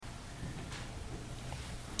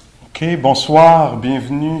OK, bonsoir,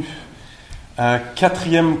 bienvenue.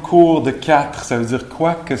 Quatrième cours de 4, ça veut dire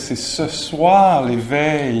quoi? Que c'est ce soir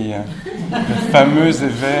l'éveil, le fameux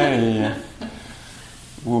éveil,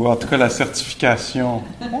 ou en tout cas la certification.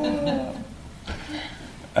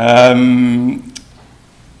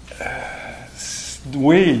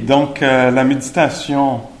 Oui, donc la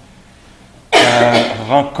méditation,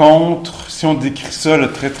 rencontre, si on décrit ça là,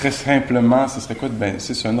 très très simplement, ce serait quoi? Ben,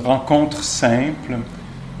 c'est ça, une rencontre simple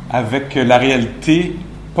avec la réalité,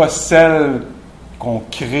 pas celle qu'on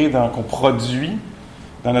crée, qu'on produit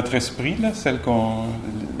dans notre esprit, là,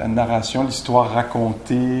 la narration, l'histoire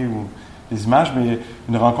racontée ou les images, mais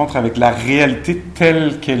une rencontre avec la réalité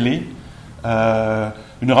telle qu'elle est,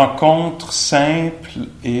 une rencontre simple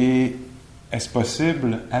et, est-ce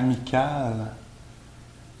possible, amicale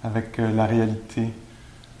avec la réalité.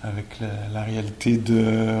 Avec la réalité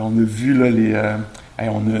on a vu là,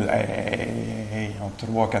 en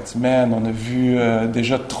 3-4 semaines, on a vu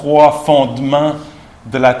déjà 3 fondements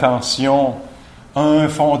de l'attention. Un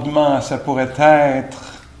fondement, ça pourrait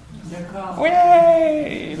être... Le corps.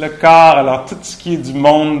 Oui, le corps. Alors, tout ce qui est du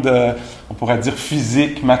monde, on pourrait dire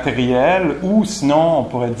physique, matériel, ou sinon, on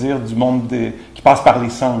pourrait dire du monde qui passe par les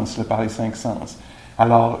sens, là, par les 5 sens.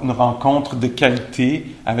 Alors, une rencontre de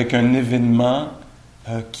qualité avec un événement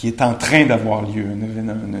qui est en train d'avoir lieu,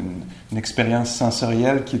 une expérience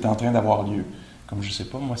sensorielle qui est en train d'avoir lieu. Comme, je ne sais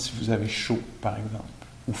pas, moi, si vous avez chaud, par exemple,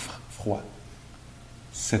 ou froid,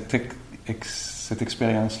 cette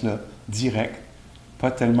expérience-là, directe, pas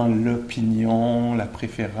tellement l'opinion, la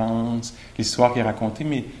préférence, l'histoire qui est racontée,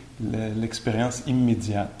 mais l'expérience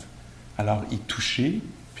immédiate. Alors, y toucher,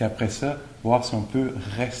 puis après ça, voir si on peut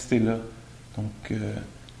rester là. Donc,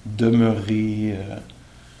 demeurer...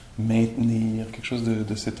 maintenir, quelque chose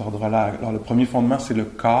de cet ordre-là. Alors, le premier fondement, c'est le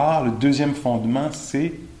corps. Le deuxième fondement,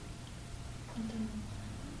 c'est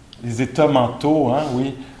les états mentaux, hein,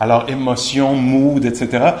 oui. Alors, émotions, mood,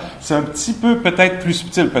 etc. C'est un petit peu peut-être plus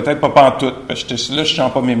subtil, peut-être pas pantoute. Là, je ne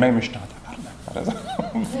sens pas mes mains, mais je suis en tabarnak, par exemple.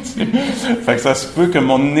 Fait que ça se peut que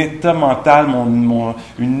mon état mental,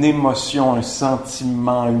 une émotion, un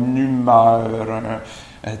sentiment, une humeur,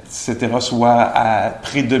 etc., soit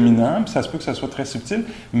prédominant, puis ça se peut que ça soit très subtil,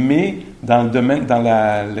 mais dans le domaine, dans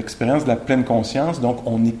l'expérience de la pleine conscience, donc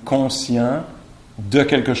on est conscient de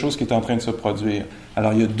quelque chose qui est en train de se produire.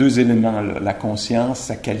 Alors, il y a 2 éléments, là, la conscience,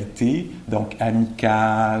 sa qualité, donc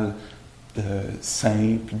amicale,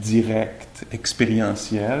 simple, directe,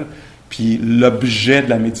 expérientielle, puis l'objet de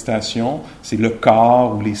la méditation, c'est le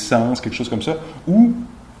corps ou les sens, quelque chose comme ça, ou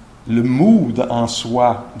le mood en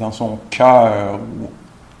soi, dans son cœur, ou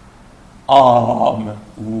âme,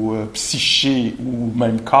 ou psyché, ou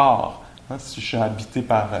même corps. Hein, si je suis habité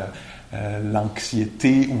par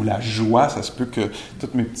l'anxiété ou la joie, ça se peut que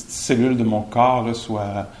toutes mes petites cellules de mon corps là,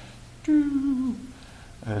 soient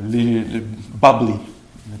bubbly,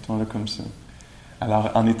 mettons-le comme ça.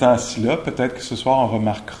 Alors, en étant assis là, peut-être que ce soir, on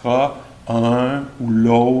remarquera un ou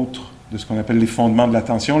l'autre de ce qu'on appelle les fondements de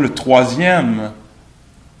l'attention. Le troisième...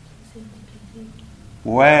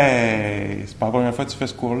 Ouais, c'est pas la première fois que tu fais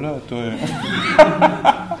ce cours-là, toi.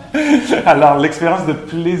 Alors, l'expérience de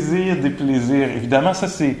plaisir, des plaisirs, évidemment, ça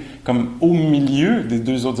c'est comme au milieu des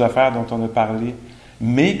 2 autres affaires dont on a parlé.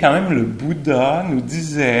 Mais quand même, le Bouddha nous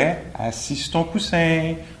disait, assis sur ton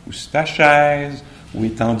coussin, ou sur ta chaise, ou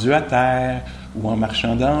étendu à terre, ou en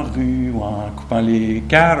marchant dans la rue, ou en coupant les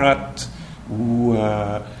carottes, ou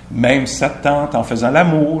même sa tente, en faisant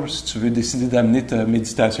l'amour, si tu veux décider d'amener ta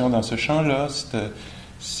méditation dans ce champ-là,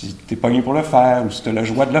 si tu es pogné pour le faire, ou si tu as la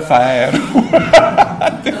joie de le faire,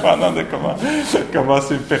 dépendant de comment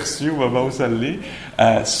c'est perçu au moment où ça l'est,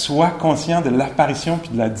 sois conscient de l'apparition puis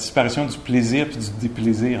de la disparition du plaisir puis du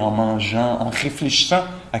déplaisir en mangeant, en réfléchissant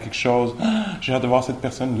à quelque chose. Ah, j'ai hâte de voir cette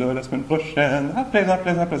personne-là la semaine prochaine. Ah, plaisant,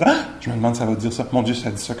 plaisant, plaisant. Ah, je me demande si ça va dire ça. Mon Dieu,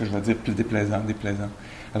 ça dit ça que je vais dire, plus déplaisant, déplaisant.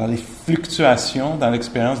 Alors, les fluctuations dans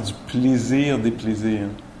l'expérience du plaisir, des plaisirs.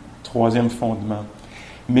 3e fondement.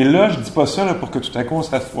 Mais là, je ne dis pas ça là, pour que tout à coup on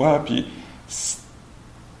s'assoie, puis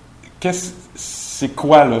c'est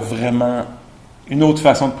quoi là, vraiment une autre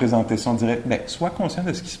façon de présenter ça? On dirait, bien, sois conscient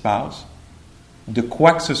de ce qui se passe, de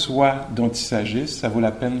quoi que ce soit dont il s'agisse, ça vaut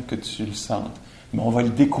la peine que tu le sentes. Mais on va le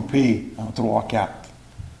découper en 3-4. Tu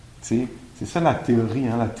sais, c'est ça la théorie,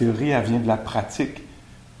 hein? La théorie, elle vient de la pratique.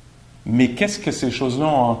 Mais qu'est-ce que ces choses-là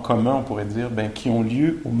ont en commun, on pourrait dire, bien, qui ont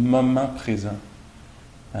lieu au moment présent?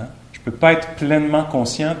 Hein? Je ne peux pas être pleinement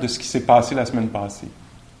conscient de ce qui s'est passé la semaine passée.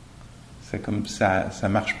 C'est comme ça ne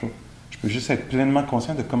marche pas. Je peux juste être pleinement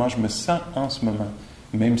conscient de comment je me sens en ce moment.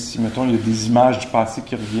 Même si, mettons, il y a des images du passé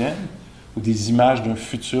qui reviennent, ou des images d'un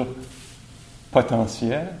futur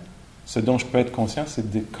potentiel, Ce dont je peux être conscient,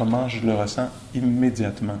 c'est de comment je le ressens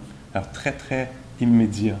immédiatement. Alors, très, très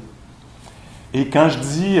immédiat. Et quand je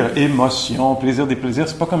dis émotion, plaisir, déplaisir,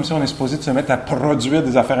 c'est pas comme si on est supposé de se mettre à produire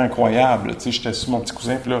des affaires incroyables. Tu sais, j'étais sur mon petit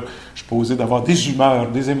cousin, puis là, je suis posé d'avoir des humeurs,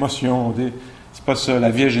 des émotions. C'est pas ça, la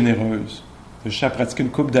vie est généreuse. Tu as juste à pratiquer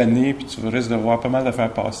une couple d'années, puis tu risques de voir pas mal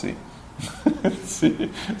d'affaires passer. C'est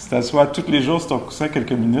t'assois tous les jours sur ton coussin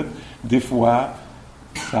quelques minutes. Des fois,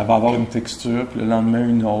 ça va avoir une texture, puis le lendemain,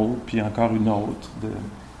 une autre, puis encore une autre.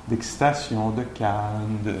 D'excitation, de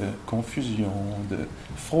calme, de confusion, de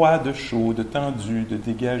froid, de chaud, de tendu, de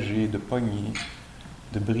dégagé, de pogné,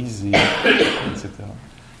 de brisé, etc.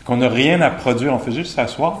 Qu'on n'a rien à produire, on fait juste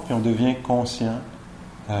s'asseoir, puis on devient conscient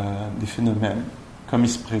des phénomènes, comme ils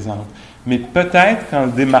se présentent. Mais peut-être qu'en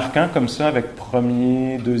le démarquant comme ça, avec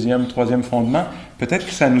premier, deuxième, troisième fondement, peut-être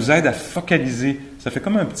que ça nous aide à focaliser. Ça fait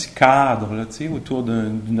comme un petit cadre, là, tu sais, autour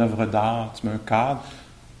d'une œuvre d'art. Tu mets un cadre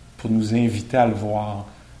pour nous inviter à le voir.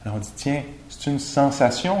 Alors on dit, tiens, c'est une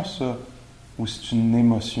sensation, ça, ou c'est une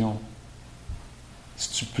émotion?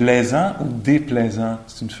 C'est-tu plaisant ou déplaisant?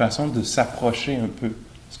 C'est une façon de s'approcher un peu.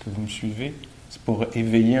 Est-ce que vous me suivez? C'est pour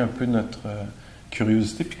éveiller un peu notre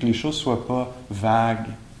curiosité, puis que les choses ne soient pas vagues.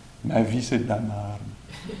 Ma vie, c'est de la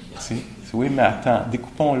merde. Oui, mais attends,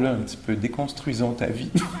 découpons-le un petit peu, déconstruisons ta vie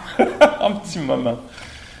en petits moments.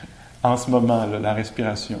 En ce moment-là, la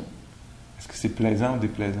respiration. Est-ce que c'est plaisant ou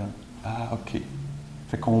déplaisant? Ah, OK.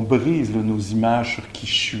 Fait qu'on brise là, nos images sur qui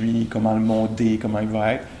je suis, comment le monde est, comment il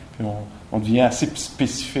va être, puis on devient assez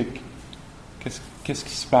spécifique. Qu'est-ce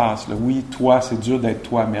qui se passe, là? Oui, toi, c'est dur d'être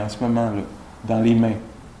toi, mais en ce moment, là, dans les mains,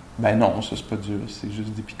 ben non, ça, c'est pas dur, c'est juste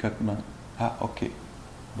des picotements. Ah, OK.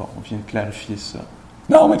 Bon, on vient de clarifier ça.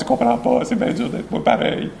 Non, mais tu comprends pas, c'est bien dur d'être moi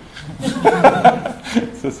pareil.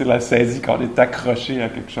 Ça, c'est la saisie quand on est accroché à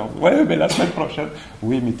quelque chose. Oui, mais la semaine prochaine.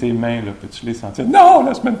 Oui, mais tes mains, là, peux-tu les sentir? Non,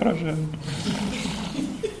 la semaine prochaine.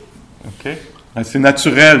 OK? C'est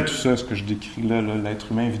naturel, tout ça, ce que je décris là.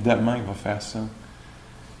 L'être humain, évidemment, il va faire ça.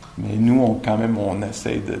 Mais nous, on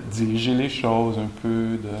essaie de diriger les choses un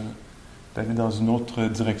peu, d'aller dans une autre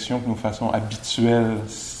direction que nos façons habituelles,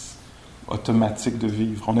 automatiques de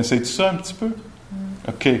vivre. On essaie de ça un petit peu?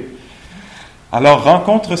 OK. Alors,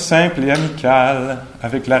 rencontre simple et amicale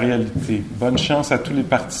avec la réalité. Bonne chance à tous les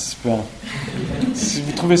participants. Si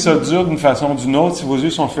vous trouvez ça dur d'une façon ou d'une autre, si vos yeux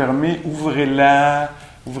sont fermés,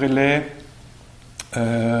 ouvrez-les.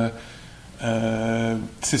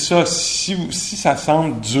 C'est ça, si ça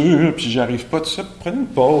semble dur, puis j'arrive pas, tout ça, prenez une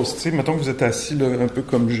pause, tu sais, mettons que vous êtes assis là, un peu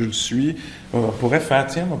comme je le suis, on pourrait faire,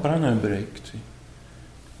 tiens, on va prendre un break, tu sais.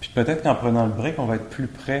 Puis peut-être qu'en prenant le break, on va être plus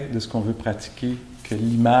près de ce qu'on veut pratiquer que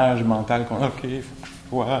l'image mentale qu'on a. OK, il faut que je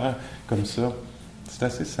vois comme ça. C'est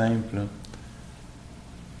assez simple, là.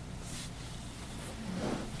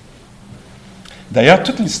 D'ailleurs,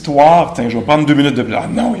 toute l'histoire, tiens, je vais prendre 2 minutes de plus. Ah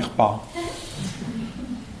non, il repart.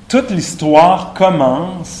 Toute l'histoire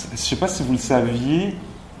commence, je ne sais pas si vous le saviez,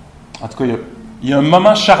 en tout cas, il y a un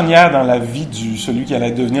moment charnière dans la vie de celui qui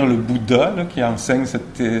allait devenir le Bouddha, là, qui enseigne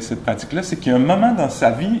cette pratique-là, c'est qu'il y a un moment dans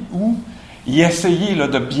sa vie où il essayait là,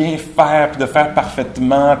 de bien faire, puis de faire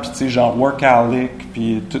parfaitement, puis tu sais, genre workaholic,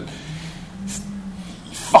 puis tout.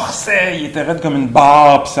 Il forçait, il était raide comme une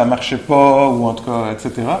barre, puis ça marchait pas, ou en tout cas,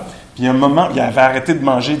 etc. Puis il y a un moment, il avait arrêté de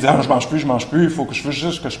manger, il disait « Ah, je mange plus, il faut que je fasse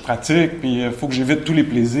juste que je pratique, puis il faut que j'évite tous les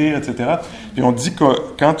plaisirs, etc. » Puis on dit que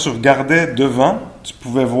quand tu regardais devant, tu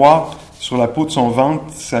pouvais voir sur la peau de son ventre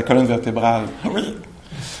sa colonne vertébrale. Oui!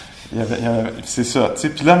 C'est ça, tu sais.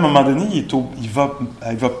 Puis là, à un moment donné, il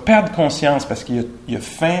va perdre conscience parce qu'il a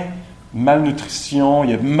faim, malnutrition,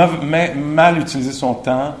 il a mal utilisé son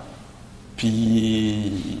temps, puis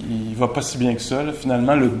il va pas si bien que ça. Là.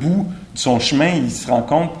 Finalement, le bout de son chemin, il se rend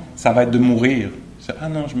compte, ça va être de mourir. Ah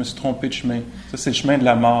non, je me suis trompé de chemin. Ça, c'est le chemin de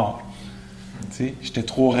la mort. Tu sais, j'étais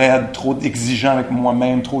trop raide, trop exigeant avec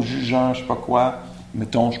moi-même, trop jugeant, je sais pas quoi.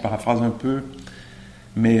 Mettons, je paraphrase un peu.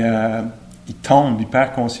 Mais il tombe, il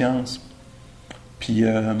perd conscience. Puis,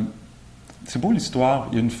 c'est beau l'histoire.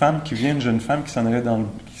 Il y a une femme qui vient, une jeune femme qui s'en allait dans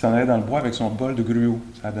le bois avec son bol de gruau.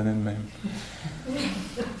 Ça a donné de même.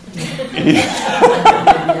 Et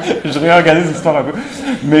je réorganise l'histoire un peu.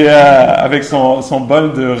 Mais avec son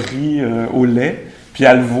bol de riz au lait, puis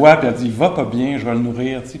elle le voit, puis elle dit « Il va pas bien, je vais le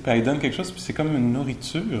nourrir. » Puis elle lui donne quelque chose, puis c'est comme une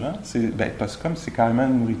nourriture. Hein? Parce que comme c'est carrément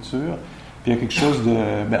une nourriture, puis il y a quelque chose de...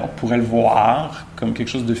 on pourrait le voir comme quelque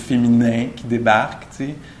chose de féminin qui débarque,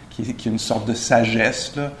 qui a une sorte de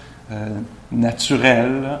sagesse là,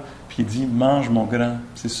 naturelle. Là, puis il dit « Mange, mon grand. »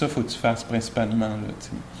 C'est ça qu'il faut que tu fasses principalement. Là,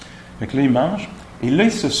 fait que là, il mange. Et là,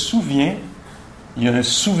 il se souvient, il y a un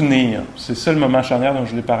souvenir. C'est ça le moment charnière dont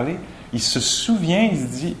je l'ai parlé. Il se souvient, il se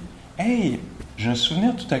dit « Hey, j'ai un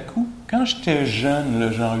souvenir tout à coup, quand j'étais jeune,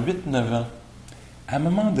 là, genre 8-9 ans, à un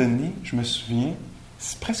moment donné, je me souviens,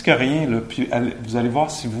 c'est presque rien, là, puis vous allez voir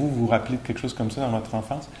si vous vous rappelez de quelque chose comme ça dans votre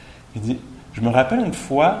enfance. Il dit, je me rappelle une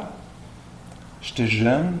fois, j'étais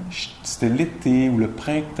jeune, c'était l'été ou le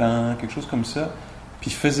printemps, quelque chose comme ça, puis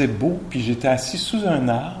il faisait beau, puis j'étais assis sous un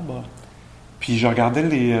arbre, puis je regardais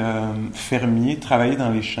les fermiers travailler dans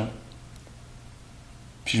les champs.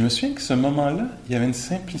 Puis je me souviens que ce moment-là, il y avait une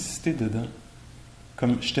simplicité dedans.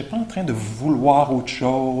 Comme je n'étais pas en train de vouloir autre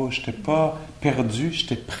chose, je n'étais pas perdu,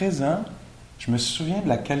 j'étais présent. Je me souviens de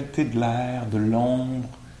la qualité de l'air, de l'ombre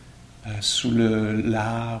sous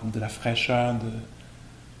l'arbre, de la fraîcheur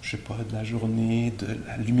je sais pas, de la journée, de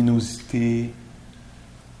la luminosité.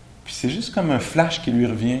 Puis c'est juste comme un flash qui lui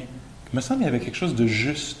revient. Il me semble qu'il y avait quelque chose de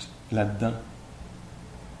juste là-dedans.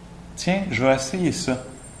 Tiens, je vais essayer ça.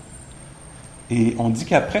 Et on dit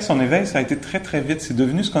qu'après son éveil, ça a été très très vite. C'est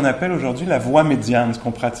devenu ce qu'on appelle aujourd'hui la voie médiane, ce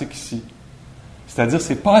qu'on pratique ici. C'est-à-dire,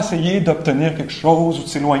 c'est pas essayer d'obtenir quelque chose ou de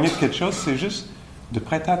s'éloigner de quelque chose, c'est juste de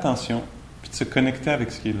prêter attention puis de se connecter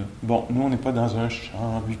avec ce qui est là. Bon, nous, on n'est pas dans un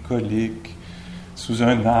champ bucolique, sous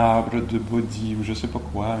un arbre de body ou je sais pas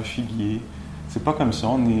quoi, un figuier. C'est pas comme ça,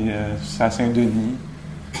 on est à Saint-Denis.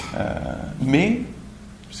 Mais,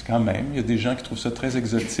 c'est quand même, il y a des gens qui trouvent ça très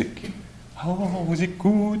exotique. « Oh, on vous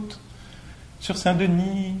écoute sur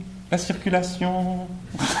Saint-Denis, la circulation,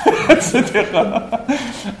 etc. »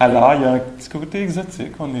 Alors, il y a un petit côté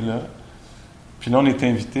exotique, on est là. Puis là, on est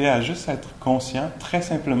invité à juste être conscient, très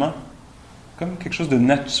simplement, comme quelque chose de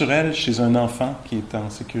naturel chez un enfant qui est en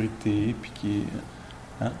sécurité, puis qui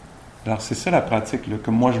est... Hein? Alors, c'est ça la pratique, là,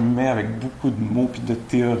 que moi je mets avec beaucoup de mots, puis de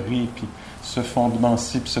théories, puis ce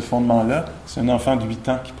fondement-ci, puis ce fondement-là. C'est un enfant de 8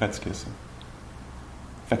 ans qui pratiquait ça.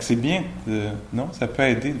 Fait que c'est bien, non? Ça peut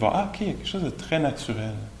aider de voir, ah, OK, il y a quelque chose de très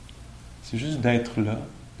naturel. C'est juste d'être là,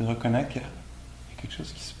 de reconnaître qu'il y a quelque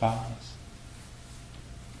chose qui se passe.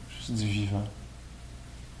 Juste du vivant.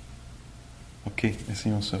 OK,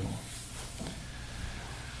 essayons ça.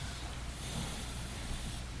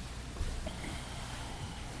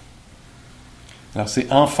 Alors,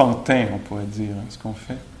 c'est enfantin, on pourrait dire, ce qu'on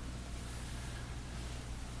fait.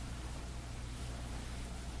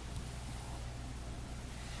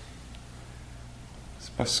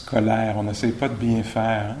 C'est pas scolaire, on n'essaie pas de bien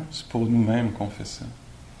faire, hein? C'est pour nous-mêmes qu'on fait ça.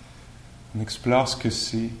 On explore ce que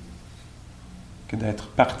c'est que d'être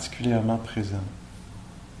particulièrement présent.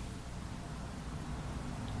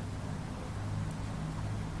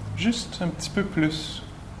 Juste un petit peu plus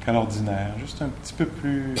qu'à l'ordinaire, juste un petit peu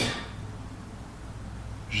plus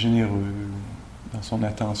généreux dans son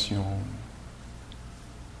attention, un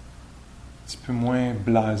petit peu moins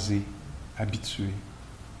blasé, habitué.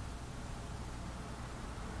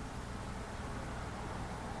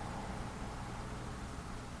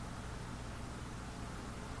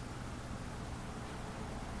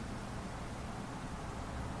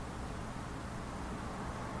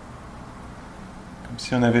 Comme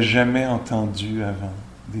si on n'avait jamais entendu avant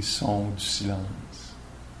des sons du silence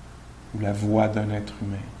ou la voix d'un être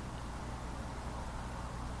humain.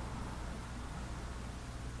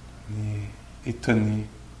 On est étonné,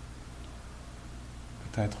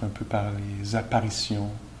 peut-être un peu par les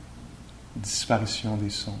apparitions, disparitions des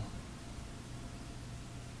sons.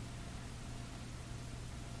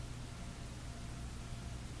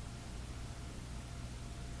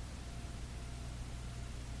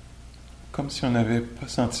 Comme si on n'avait pas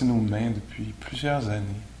senti nos mains depuis plusieurs années.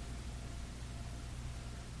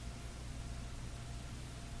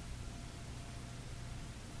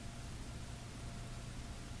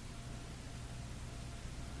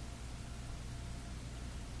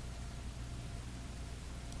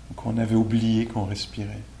 Qu'on avait oublié qu'on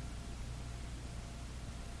respirait.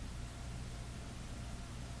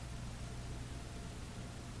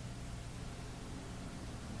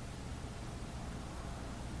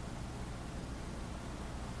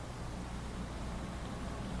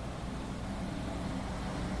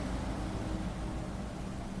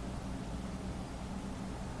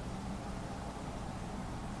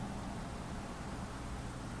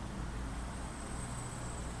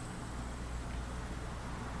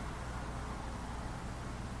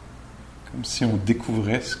 Comme si on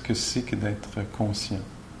découvrait ce que c'est que d'être conscient.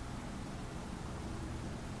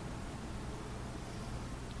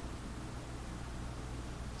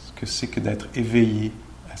 Ce que c'est que d'être éveillé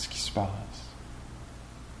à ce qui se passe.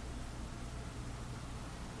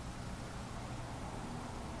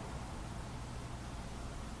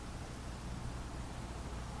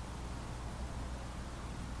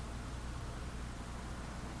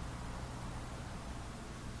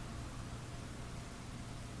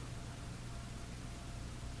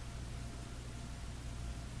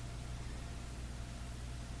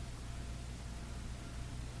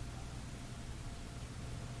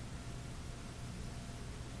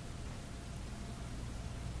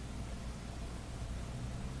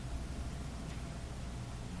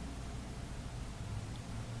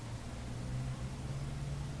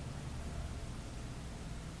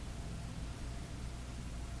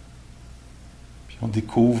 On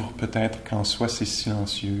découvre peut-être qu'en soi c'est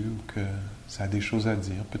silencieux ou que ça a des choses à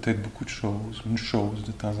dire, peut-être beaucoup de choses, une chose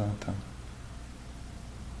de temps en temps.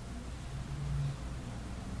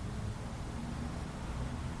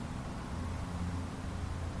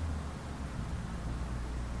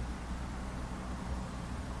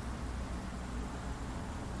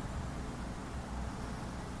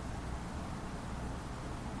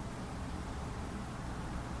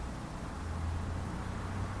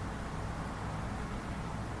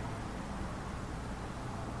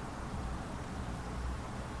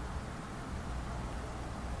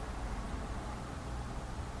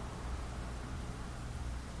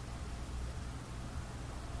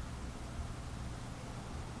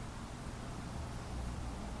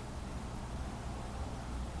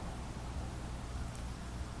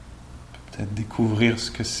 Peut-être découvrir ce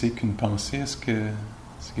que c'est qu'une pensée. Est-ce que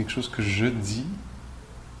c'est quelque chose que je dis,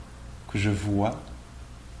 que je vois,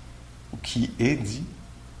 ou qui est dit,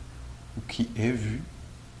 ou qui est vu?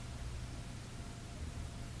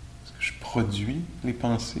 Est-ce que je produis les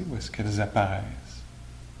pensées ou est-ce qu'elles apparaissent?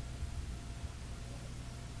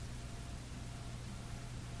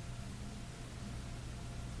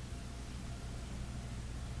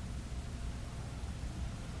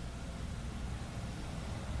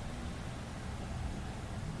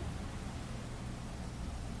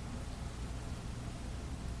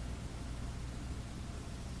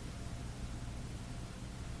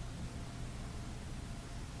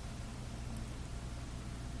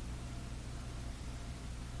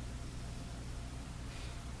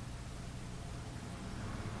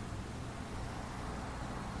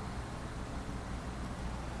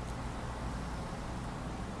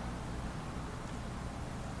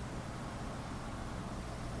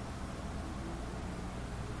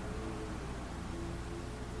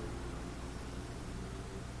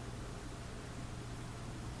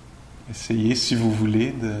 Essayez, si vous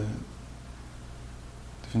voulez, de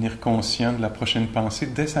devenir conscient de la prochaine pensée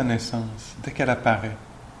dès sa naissance, dès qu'elle apparaît.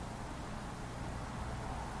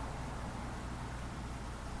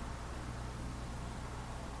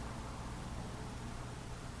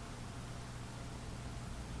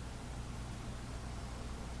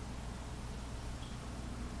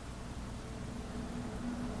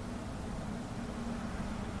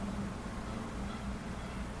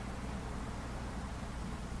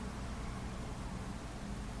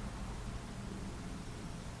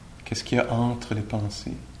 Qu'est-ce qu'il y a entre les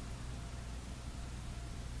pensées?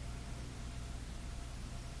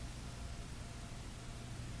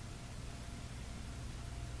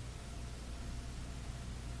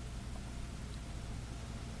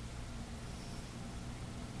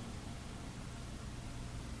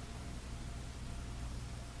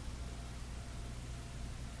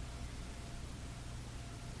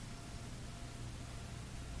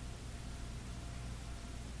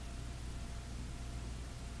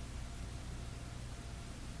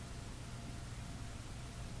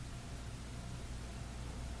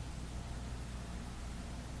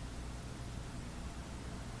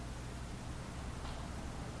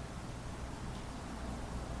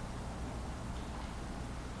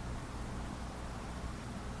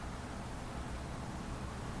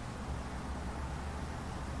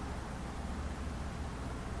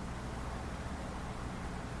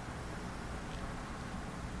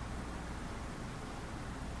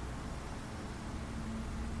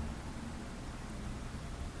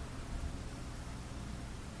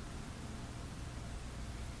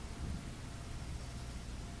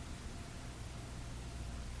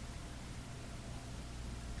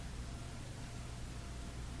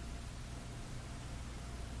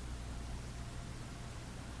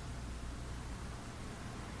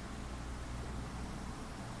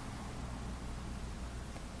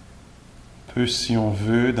 Peut, si on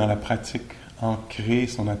veut, dans la pratique, ancrer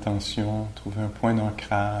son attention, trouver un point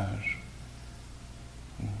d'ancrage,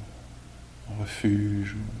 un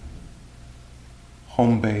refuge,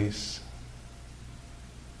 home base.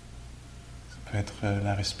 Ça peut être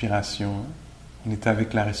la respiration. On est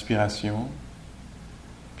avec la respiration.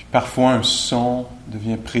 Puis parfois un son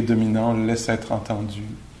devient prédominant, le laisse être entendu.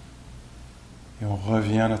 Et on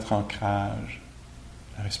revient à notre ancrage.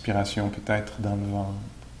 La respiration peut être dans le ventre.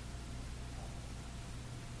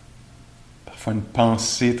 Parfois une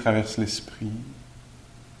pensée traverse l'esprit,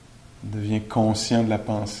 on devient conscient de la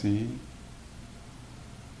pensée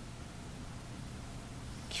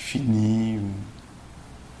qui finit ou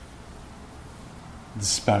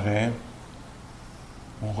disparaît.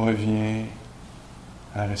 On revient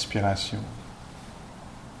à la respiration.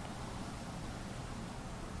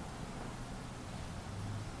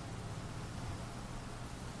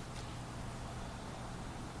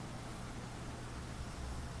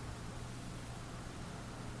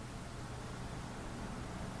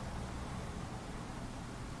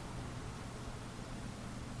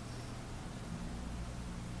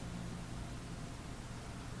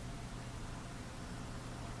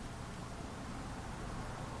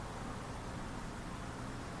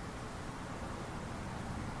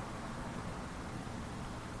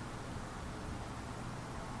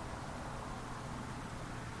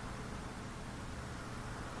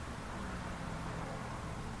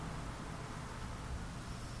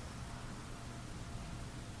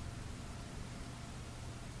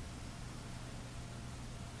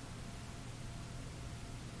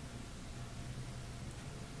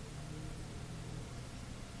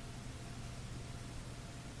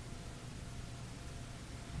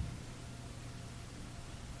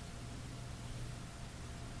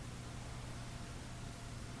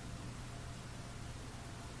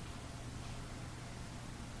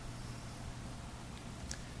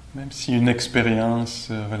 Même si une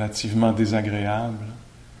expérience relativement désagréable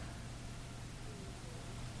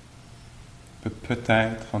peut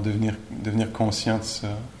peut-être en devenir conscient de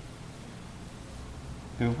ça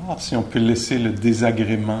et voir si on peut laisser le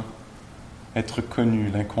désagrément être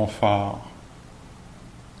connu, l'inconfort.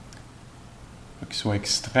 Pas qu'il soit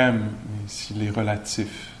extrême, mais s'il est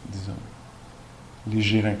relatif, disons.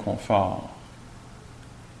 Léger inconfort.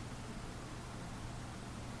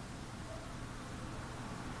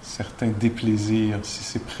 Certains déplaisirs, si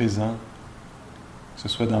c'est présent, que ce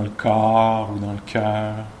soit dans le corps ou dans le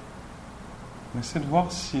cœur. On essaie de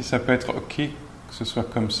voir si ça peut être OK que ce soit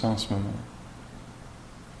comme ça en ce moment.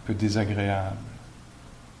 Un peu désagréable.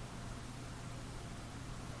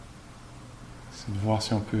 C'est de voir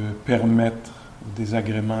si on peut permettre au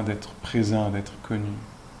désagrément d'être présent, d'être connu,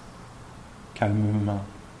 calmement.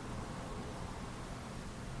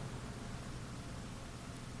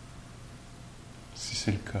 Si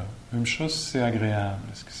c'est le cas. Même chose si c'est agréable.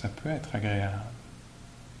 Est-ce que ça peut être agréable?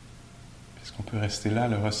 Est-ce qu'on peut rester là,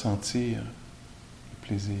 le ressentir, le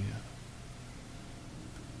plaisir?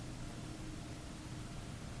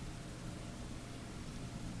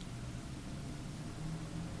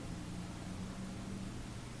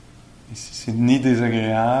 Et si c'est ni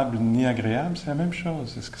désagréable, ni agréable, c'est la même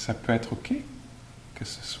chose. Est-ce que ça peut être OK que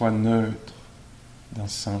ce soit neutre dans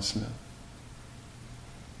ce sens-là?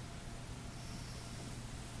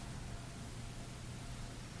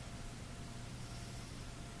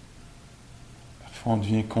 Parfois, on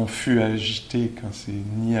devient confus, agité quand c'est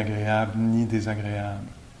ni agréable, ni désagréable.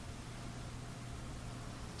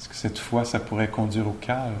 Est-ce que cette fois, ça pourrait conduire au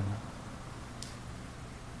calme?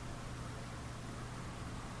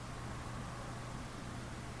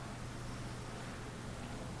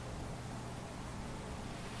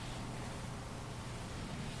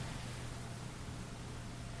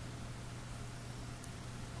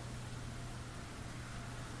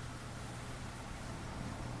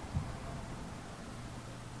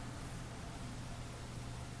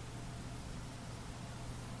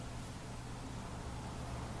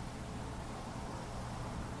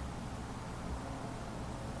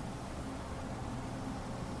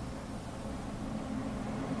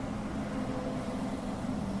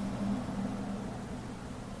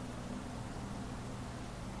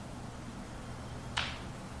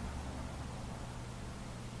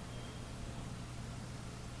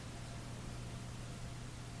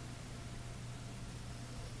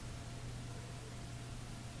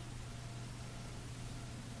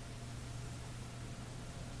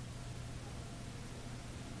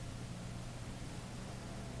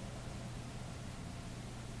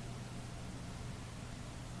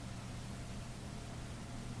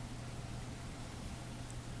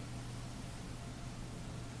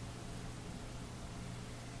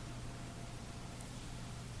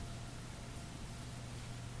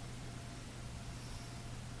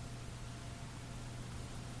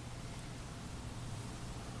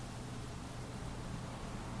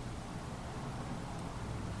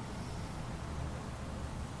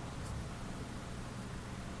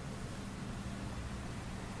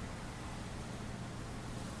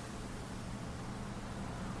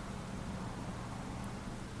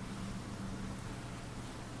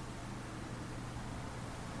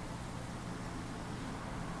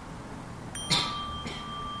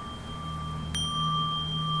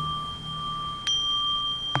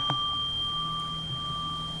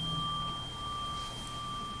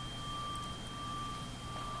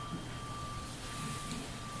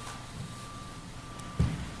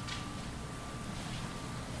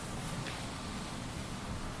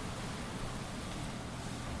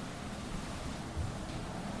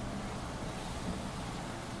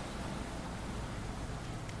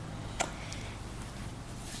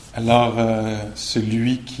 Alors,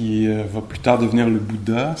 celui qui va plus tard devenir le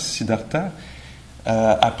Bouddha, Siddhartha,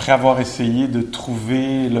 après avoir essayé de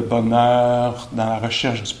trouver le bonheur dans la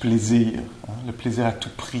recherche du plaisir, hein, le plaisir à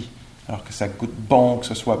tout prix, alors que ça goûte bon, que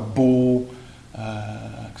ce soit beau,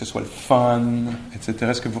 que ce soit le fun, etc.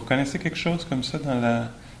 Est-ce que vous reconnaissez quelque chose comme ça dans la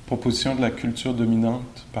proposition de la culture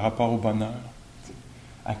dominante par rapport au bonheur?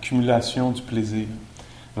 Accumulation du plaisir.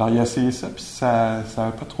 Alors, il a essayé ça, puis ça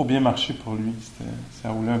n'avait pas trop bien marché pour lui.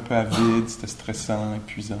 Ça roulait un peu à vide, c'était stressant,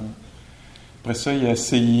 épuisant. Après ça, il a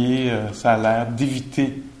essayé, ça a l'air,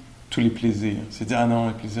 d'éviter tous les plaisirs. Il s'est dit, ah non,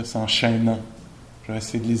 les plaisirs, c'est enchaînant. Je vais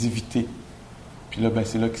essayer de les éviter. Puis là,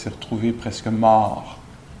 c'est là qu'il s'est retrouvé presque mort.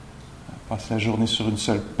 Passer la journée sur une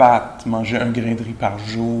seule patte, manger un grain de riz par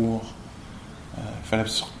jour. Il fallait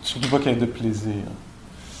surtout pas qu'il y ait de plaisir.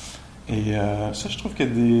 Et ça, je trouve qu'il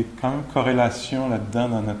y a des quand même corrélations là-dedans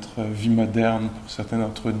dans notre vie moderne pour certains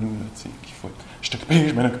d'entre nous, là, tu sais, qu'il faut être, je suis occupé,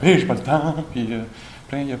 je m'en occupé, j'ai pas le temps, puis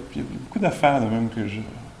il y a beaucoup d'affaires de même que je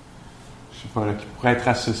sais pas, là, qui pourraient être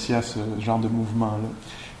associées à ce genre de mouvement-là.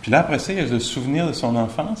 Puis là, après ça, il y a le souvenir de son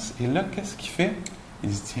enfance, et là, qu'est-ce qu'il fait? Il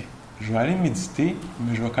dit, tiens, je vais aller méditer,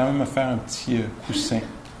 mais je vais quand même me faire un petit coussin,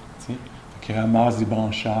 tu sais. Fait qu'il ramasse des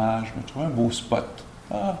branchages, je me trouve un beau spot,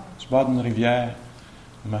 du bord d'une rivière,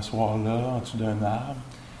 m'asseoir là, en dessous d'un arbre,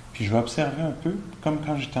 puis je vais observer un peu, comme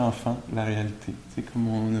quand j'étais enfant, la réalité. Tu sais, comme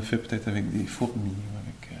on a fait peut-être avec des fourmis, ou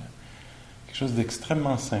avec quelque chose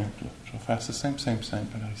d'extrêmement simple. Je vais faire ça simple.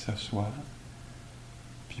 Alors il s'assoit,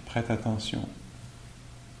 puis il prête attention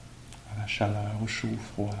à la chaleur, au chaud,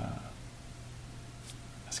 au froid,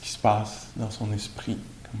 à ce qui se passe dans son esprit,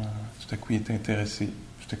 comment tout à coup il est intéressé,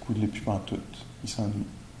 tout à coup il n'est plus pantoute, il s'ennuie.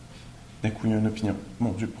 D'un coup, il y a une opinion.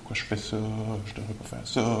 Mon Dieu, pourquoi je fais ça? Je ne devrais pas faire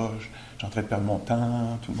ça. Je suis en train de perdre mon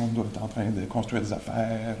temps. Tout le monde doit être en train de construire des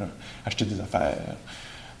affaires, acheter des affaires.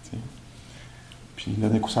 Tu sais. Puis là,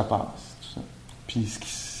 d'un coup, ça passe. Tout ça. Puis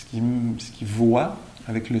ce qu'il voit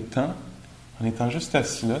avec le temps, en étant juste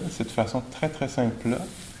assis là, de cette façon très, très simple-là,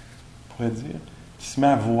 on pourrait dire, qu'il se met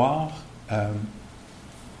à voir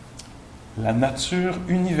la nature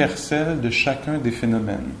universelle de chacun des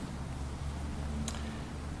phénomènes.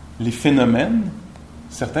 Les phénomènes,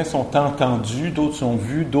 certains sont entendus, d'autres sont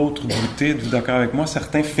vus, d'autres goûtés, êtes-vous d'accord avec moi?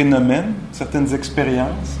 Certains phénomènes, certaines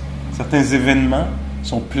expériences, certains événements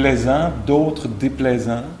sont plaisants, d'autres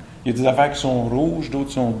déplaisants. Il y a des affaires qui sont rouges,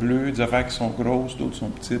 d'autres sont bleues, des affaires qui sont grosses, d'autres sont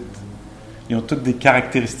petites. Ils ont toutes des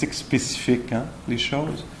caractéristiques spécifiques, hein, les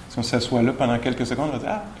choses. Si on s'assoit là pendant quelques secondes, on va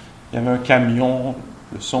dire, il y avait un camion,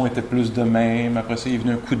 le son était plus de même, après ça, il est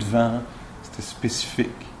venu un coup de vent, c'était spécifique.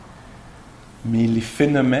 Mais les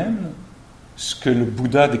phénomènes, ce que le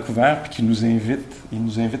Bouddha a découvert, puis il nous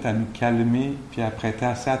invite à nous calmer, puis à prêter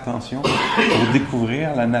assez attention pour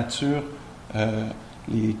découvrir la nature,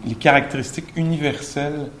 les caractéristiques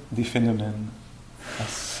universelles des phénomènes. Alors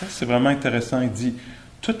ça, c'est vraiment intéressant. Il dit,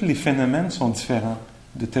 tous les phénomènes sont différents,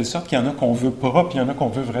 de telle sorte qu'il y en a qu'on veut pas, puis il y en a qu'on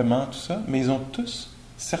veut vraiment, tout ça, mais ils ont tous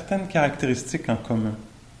certaines caractéristiques en commun.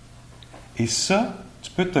 Et ça, tu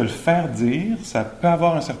peux te le faire dire, ça peut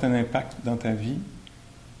avoir un certain impact dans ta vie,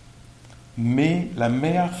 mais la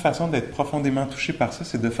meilleure façon d'être profondément touché par ça,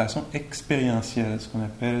 c'est de façon expérientielle, ce qu'on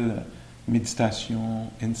appelle méditation,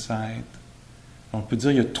 insight. On peut dire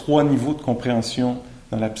qu'il y a 3 niveaux de compréhension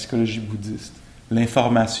dans la psychologie bouddhiste.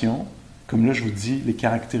 L'information, comme là je vous dis, les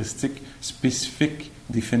caractéristiques spécifiques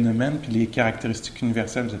des phénomènes, puis les caractéristiques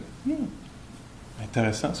universelles. Vous dites,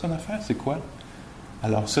 intéressant son affaire, c'est quoi?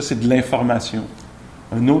 Alors ça, c'est de l'information.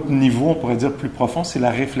 Un autre niveau, on pourrait dire plus profond, c'est la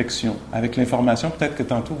réflexion. Avec l'information, peut-être que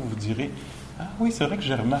tantôt vous vous direz, ah oui, c'est vrai que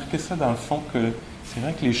j'ai remarqué ça dans le fond, que c'est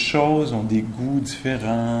vrai que les choses ont des goûts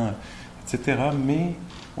différents, etc. Mais,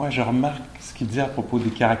 ouais, je remarque ce qu'il dit à propos des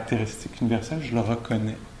caractéristiques universelles, je le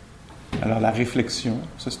reconnais. Alors la réflexion,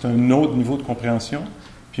 ça c'est un autre niveau de compréhension.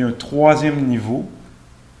 Puis un 3e niveau,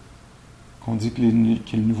 qu'on dit qui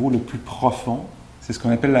est le niveau le plus profond, c'est ce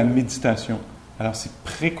qu'on appelle la méditation. Alors, c'est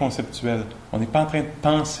préconceptuel. On n'est pas en train de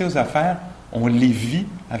penser aux affaires, on les vit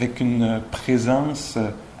avec une présence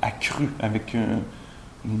accrue, avec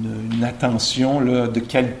une attention là, de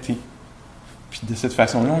qualité. Puis de cette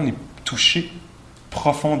façon-là, on est touché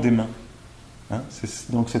profondément. Hein?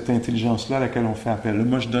 C'est donc cette intelligence-là à laquelle on fait appel. Là,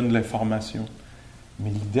 moi, je donne de l'information. Mais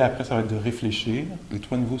l'idée, après, ça va être de réfléchir. Les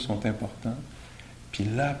 3 niveaux sont importants. Puis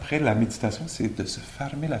là, après, la méditation, c'est de se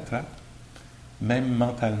fermer la trappe, même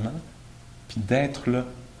mentalement, puis d'être là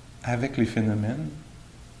avec les phénomènes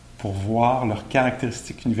pour voir leurs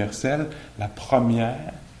caractéristiques universelles. La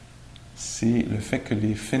première, c'est le fait que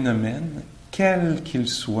les phénomènes, quels qu'ils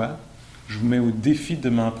soient, je vous mets au défi de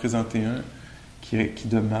m'en présenter un qui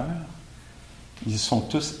demeure, ils sont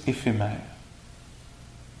tous éphémères.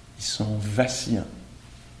 Ils sont vacillants.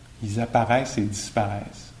 Ils apparaissent et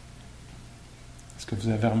disparaissent. Est-ce que vous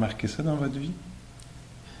avez remarqué ça dans votre vie?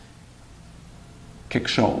 Quelque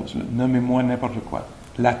chose, là. Nommez-moi n'importe quoi.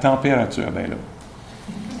 La température, ben là,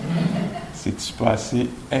 c'est-tu pas assez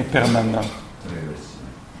impermanent?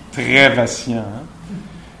 Très vacillant. Hein?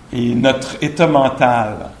 Et notre état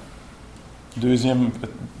mental,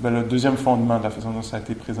 le deuxième fondement de la façon dont ça a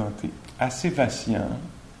été présenté, assez vacillant.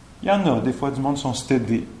 Il y en a, des fois, du monde sont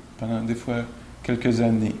stédés pendant des fois quelques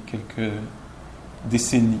années, quelques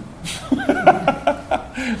décennies.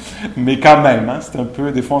 Mais quand même, hein, c'est un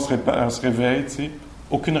peu, des fois on se réveille, tu sais,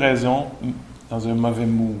 aucune raison, dans un mauvais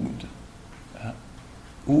mood. Hein?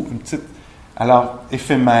 Ou une petite, alors,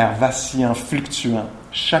 éphémère, vacillant, fluctuant.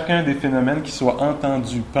 Chacun des phénomènes qui soient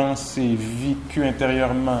entendus, pensés, vécus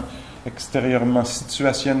intérieurement, extérieurement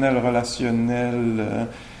situationnel, relationnel,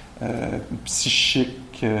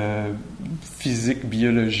 psychique, physique,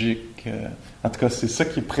 biologique. En tout cas, c'est ça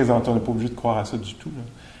qui est présenté. On n'est pas obligé de croire à ça du tout, là.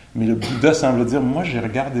 Mais le Bouddha semble dire, moi j'ai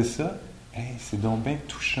regardé ça, hey, c'est donc bien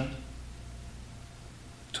touchant.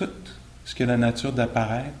 Tout ce qui a la nature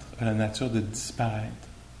d'apparaître a la nature de disparaître.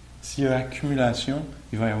 S'il y a accumulation,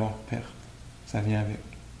 il va y avoir perte. Ça vient avec.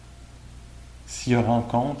 S'il y a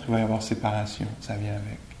rencontre, il va y avoir séparation. Ça vient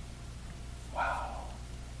avec. Wow!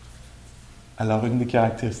 Alors, une des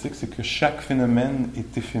caractéristiques, c'est que chaque phénomène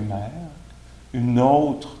est éphémère. Une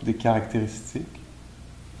autre des caractéristiques,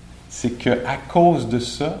 c'est qu'à cause de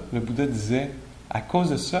ça, le Bouddha disait, à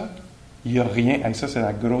cause de ça, il n'y a rien. Et ça, c'est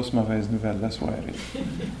la grosse mauvaise nouvelle de la soirée.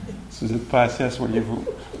 Si vous n'êtes pas assis, asseyez-vous.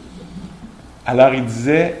 Alors, il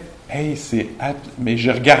disait, hey, mais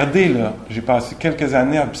j'ai regardé, là, j'ai passé quelques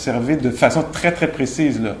années à observer de façon très, très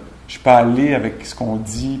précise, là. Je ne suis pas allé avec ce qu'on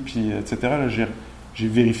dit, puis, etc. Là, j'ai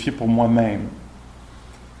vérifié pour moi-même.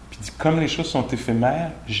 Puis il dit, comme les choses sont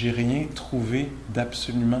éphémères, j'ai rien trouvé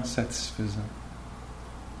d'absolument satisfaisant.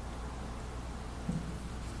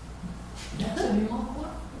 Absolument quoi?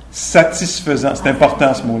 Satisfaisant, c'est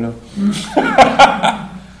important ce mot-là.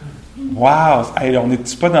 Wow! Hey, on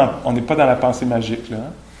n'est pas dans la pensée magique, là.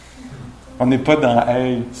 Hein? On n'est pas dans,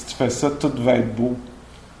 hey, si tu fais ça, tout va être beau.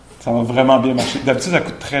 Ça va vraiment bien marcher. D'habitude, ça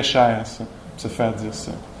coûte très cher, ça, se faire dire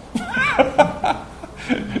ça.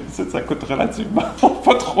 Ça coûte relativement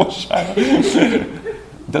pas trop cher.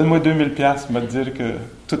 Donne-moi 2000$, il va te dire que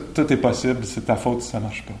tout est possible, c'est ta faute si ça ne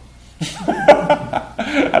marche pas.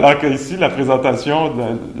 Alors qu'ici, la présentation,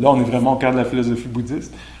 là, on est vraiment au cœur de la philosophie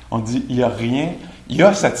bouddhiste. On dit, il n'y a rien, il y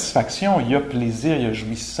a satisfaction, il y a plaisir, il y a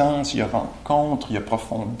jouissance, il y a rencontre, il y a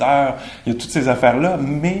profondeur, il y a toutes ces affaires-là,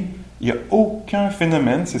 mais il n'y a aucun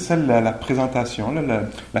phénomène, c'est ça la présentation, là,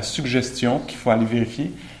 la suggestion qu'il faut aller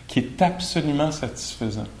vérifier, qui est absolument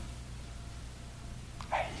satisfaisant.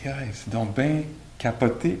 Aïe, aïe, c'est donc bien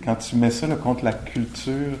capoté quand tu mets ça là, contre la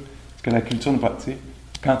culture, parce que la culture ne va, tu sais,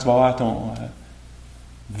 quand tu vas avoir ton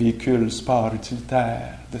véhicule sport utilitaire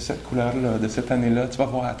de cette couleur-là, de cette année-là, tu vas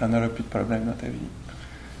voir, tu n'en auras plus de problème dans ta vie.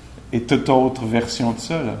 Et toute autre version de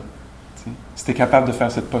ça, là, si tu es capable de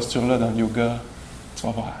faire cette posture-là dans le yoga, tu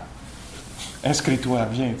vas voir. Inscris-toi,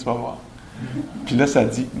 viens, tu vas voir. Puis là, ça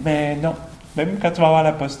dit, mais non, même quand tu vas avoir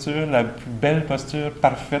la posture, la plus belle posture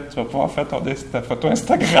parfaite, tu vas pouvoir faire ta photo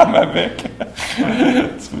Instagram avec.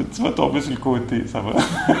 tu vas tomber sur le côté, ça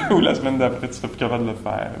va. Ou la semaine d'après, tu seras plus capable de le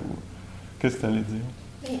faire. Ou... Qu'est-ce que tu allais dire?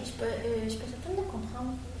 Mais je suis pas certaine de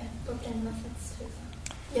comprendre. Pas pleinement satisfaisant.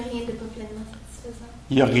 Il n'y a rien de pas pleinement satisfaisant.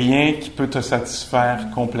 Il n'y a rien qui peut te satisfaire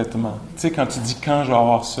complètement. Tu sais, quand tu dis quand je vais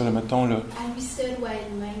avoir ça, là, mettons là. À lui seul ou à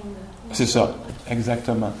elle-même. Là. C'est ça,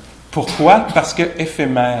 exactement. Pourquoi? Parce que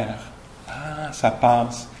éphémère. Ah, ça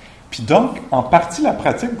passe. Puis donc, en partie, la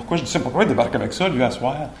pratique, pourquoi je dis ça? Pourquoi il débarque avec ça, lui, à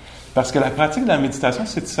soir? Parce que la pratique de la méditation,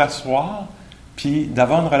 c'est de s'asseoir puis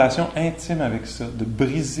d'avoir une relation intime avec ça, de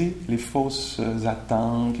briser les fausses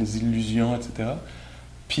attentes, les illusions, etc.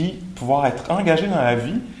 Puis pouvoir être engagé dans la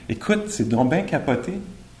vie. Écoute, c'est donc bien capoté.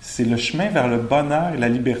 C'est le chemin vers le bonheur et la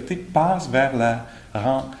liberté passe vers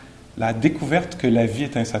la découverte que la vie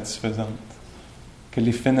est insatisfaisante, que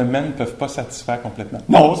les phénomènes ne peuvent pas satisfaire complètement.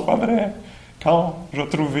 Non, c'est pas vrai. Quand je vais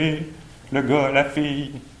trouver le gars, la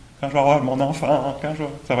fille, quand je vais avoir mon enfant,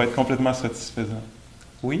 ça va être complètement satisfaisant.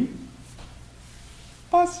 Oui?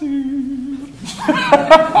 Pas sûr.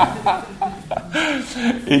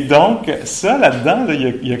 Et donc, ça, là-dedans, là,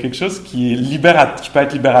 il y a quelque chose qui est qui peut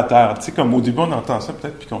être libérateur. Tu sais, comme au début, on entend ça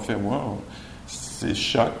peut-être, puis qu'on fait « wow, c'est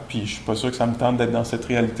choc, puis je suis pas sûr que ça me tente d'être dans cette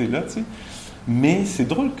réalité-là, tu sais. » Mais c'est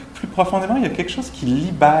drôle que plus profondément, il y a quelque chose qui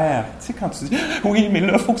libère. Tu sais, quand tu dis « oui, mais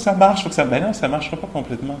là, il faut que ça marche, faut que ça... » Ben non, ça ne marchera pas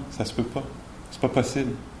complètement. Ça se peut pas. C'est pas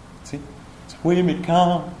possible. Tu sais. Oui, mais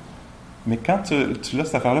quand... Mais quand tu as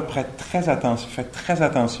cette affaire-là, prête très attention, fais très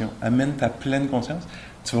attention, amène ta pleine conscience,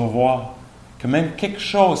 tu vas voir que même quelque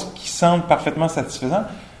chose qui semble parfaitement satisfaisant,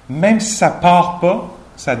 même si ça part pas,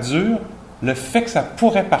 ça dure, le fait que ça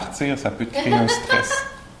pourrait partir, ça peut te créer un stress.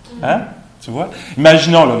 Hein? Tu vois?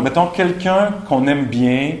 Imaginons, là, mettons quelqu'un qu'on aime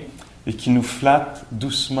bien et qui nous flatte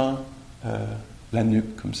doucement la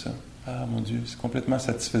nuque, comme ça. Ah, mon Dieu, c'est complètement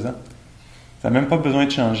satisfaisant. Ça n'a même pas besoin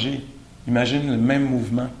de changer. Imagine le même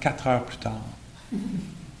mouvement 4 heures plus tard.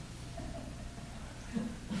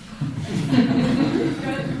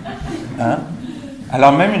 Hein?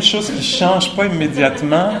 Alors même une chose qui ne change pas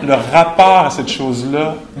immédiatement, le rapport à cette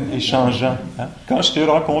chose-là est changeant. Hein? Quand je t'ai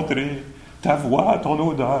rencontré, ta voix, ton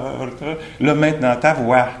odeur, là maintenant, ta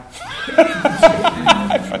voix.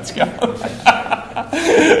 Fatigant.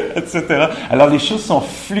 etc. Alors, les choses sont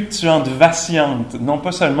fluctuantes, vacillantes, non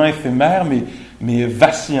pas seulement éphémères, mais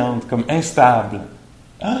vacillantes, comme instables.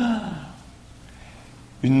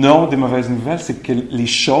 Une autre des mauvaises nouvelles, c'est que les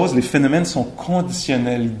choses, les phénomènes sont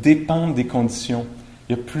conditionnels, ils dépendent des conditions.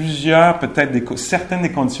 Il y a plusieurs, peut-être certaines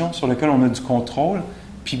des conditions sur lesquelles on a du contrôle,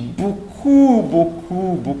 puis beaucoup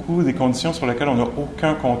des conditions sur lesquelles on n'a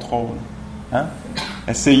aucun contrôle. Hein?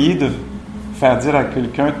 Essayez de faire dire à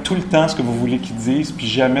quelqu'un tout le temps ce que vous voulez qu'il dise, puis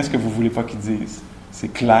jamais ce que vous ne voulez pas qu'il dise. C'est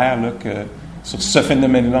clair là, que sur ce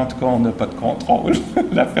phénomène-là, en tout cas, on n'a pas de contrôle.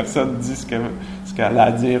 La personne dit ce qu'elle a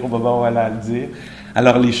à dire au moment où elle a à le dire.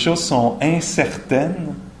 Alors, les choses sont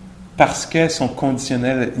incertaines parce qu'elles sont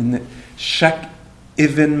conditionnelles. Chaque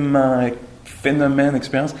événement, phénomène,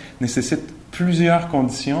 expérience nécessite plusieurs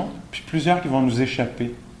conditions, puis plusieurs qui vont nous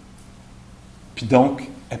échapper. Puis donc,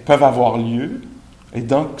 elles peuvent avoir lieu, et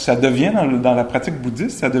donc, ça devient, dans la pratique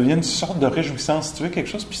bouddhiste, ça devient une sorte de réjouissance. Si tu veux quelque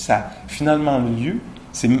chose, puis ça a finalement lieu,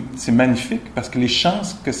 c'est magnifique, parce que les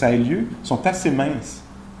chances que ça ait lieu sont assez minces.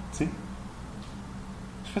 Tu sais?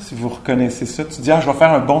 Je ne sais pas si vous reconnaissez ça. Tu dis, je vais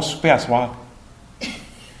faire un bon souper à soir.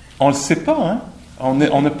 On ne le sait pas, hein? On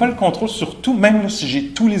n'a pas le contrôle sur tout, même là, si j'ai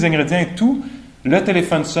tous les ingrédients et tout, le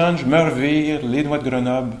téléphone sonne, je me revire, les noix de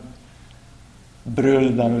Grenoble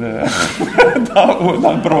brûlent dans le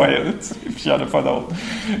dans le broyeur, tu sais, puis il n'y en a pas d'autre.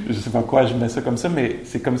 Je ne sais pas quoi, je mets ça comme ça, mais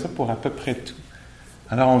c'est comme ça pour à peu près tout.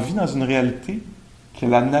 Alors, on vit dans une réalité qui a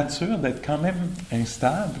la nature d'être quand même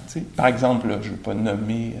instable, tu sais. Par exemple, là, je ne veux pas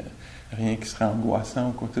nommer rien qui serait angoissant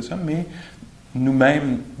ou quoi que ce soit, mais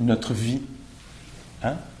nous-mêmes, notre vie,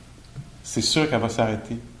 hein? C'est sûr qu'elle va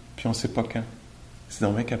s'arrêter, puis on ne sait pas quand. C'est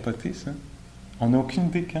donc bien capoté, ça. On n'a aucune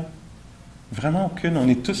idée quand. Vraiment aucune. On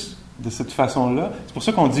est tous de cette façon-là. C'est pour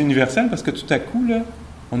ça qu'on dit universel, parce que tout à coup, là,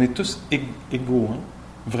 on est tous égaux, hein?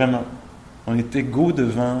 Vraiment. On est égaux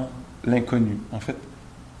devant l'inconnu. En fait,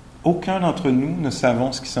 aucun d'entre nous ne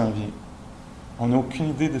savons ce qui s'en vient. On n'a aucune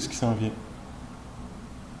idée de ce qui s'en vient.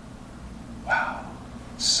 Wow!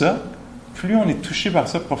 Ça, plus on est touché par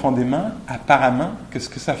ça profondément, apparemment, que ce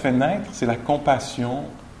que ça fait naître, c'est la compassion,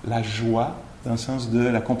 la joie, dans le sens de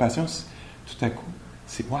la compassion, tout à coup,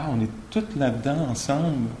 c'est « wow, on est tous là-dedans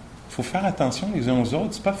ensemble ». Il faut faire attention les uns aux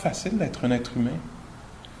autres. C'est pas facile d'être un être humain.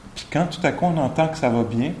 Puis quand tout à coup on entend que ça va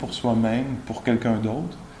bien pour soi-même, pour quelqu'un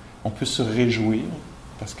d'autre, on peut se réjouir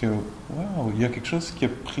parce que wow, il y a quelque chose qui a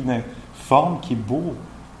pris une forme qui est beau,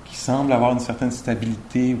 qui semble avoir une certaine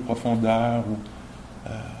stabilité ou profondeur ou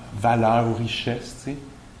valeur ou richesse, tu sais.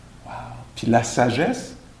 Wow. Puis la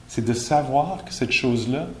sagesse, c'est de savoir que cette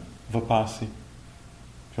chose-là va passer.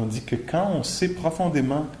 Puis on dit que quand on sait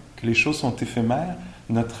profondément que les choses sont éphémères,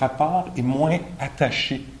 notre rapport est moins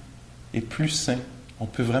attaché et plus sain. On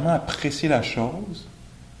peut vraiment apprécier la chose.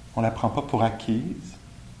 On ne la prend pas pour acquise.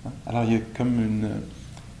 Alors il y a comme une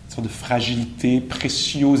sorte de fragilité,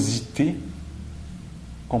 préciosité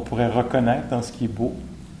qu'on pourrait reconnaître dans ce qui est beau.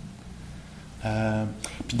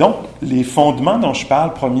 Puis donc, les fondements dont je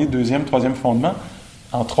parle, premier, deuxième, troisième fondement,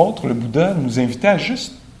 entre autres, le Bouddha nous invitait à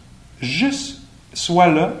juste sois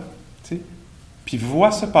là, tu sais, puis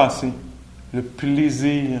vois se passer. Le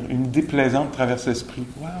plaisir, une idée plaisante traverse l'esprit.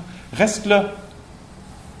 Wow. Reste là.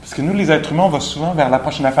 Parce que nous, les êtres humains, on va souvent vers la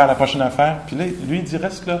prochaine affaire. Puis là, lui, il dit,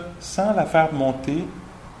 reste là, sans la faire monter,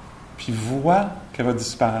 puis vois qu'elle va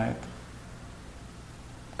disparaître.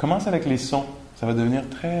 Commence avec les sons. Ça va devenir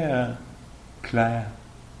très clair.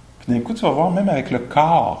 Puis d'un coup, tu vas voir, même avec le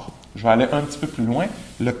corps, je vais aller un petit peu plus loin,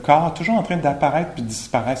 le corps, toujours en train d'apparaître puis de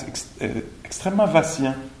disparaître, extrêmement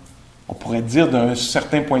vacillant. On pourrait dire d'un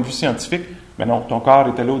certain point de vue scientifique, mais non, ton corps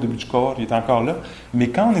était là au début du corps, il est encore là. Mais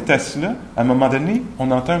quand on est assis là, à un moment donné,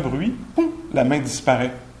 on entend un bruit, poum, la main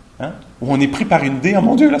disparaît. Hein? Ou on est pris par une idée, oh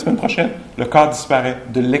mon Dieu, la semaine prochaine, le corps disparaît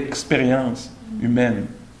de l'expérience humaine.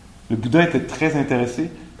 Le Bouddha était très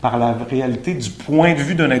intéressé par la réalité du point de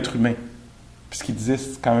vue d'un être humain. Puisqu'il disait,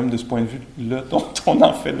 c'est quand même de ce point de vue-là dont on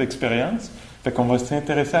en fait de l'expérience. Fait qu'on va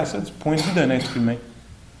s'intéresser à ça du point de vue d'un être humain.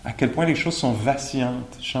 À quel point les choses sont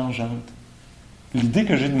vacillantes, changeantes. L'idée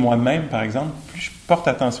que j'ai de moi-même, par exemple, plus je porte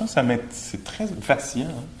attention, c'est très vacillant.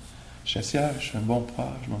 Hein? Je suis assis, je suis un bon prof,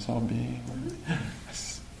 je m'en sors bien.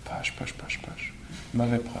 Poche.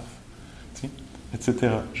 Mauvais prof. Tu sais,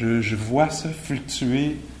 etc. Je vois ça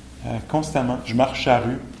fluctuer constamment. Je marche à la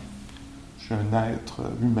rue. Je suis un être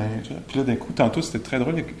humain. Tu vois. Puis là, d'un coup, tantôt, c'était très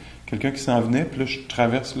drôle. Il y a quelqu'un qui s'en venait, puis là, je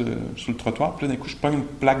traverse sur le trottoir, puis là, d'un coup, je prends une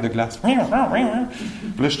plaque de glace. Puis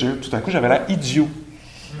là, tout à coup, j'avais l'air idiot.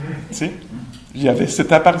 Tu sais? Il y avait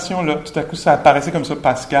cette apparition-là. Tout à coup, ça apparaissait comme ça.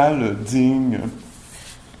 Pascal, digne,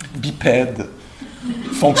 bipède,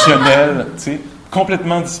 fonctionnel, tu sais.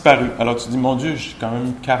 complètement disparu. Alors tu dis, mon Dieu, j'ai quand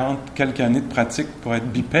même 40 quelques années de pratique pour être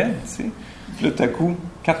bipède, tu sais. Puis là, tout à coup,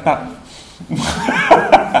 4 pattes.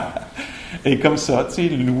 Et comme ça, tu sais,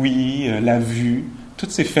 l'ouïe, la vue, tous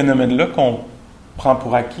ces phénomènes-là qu'on prend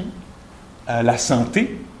pour acquis, la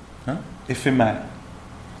santé, hein, éphémère.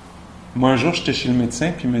 Moi, un jour, j'étais chez le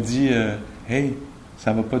médecin, puis il me dit, hey,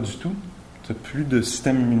 ça va pas du tout, tu n'as plus de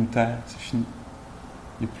système immunitaire, c'est fini.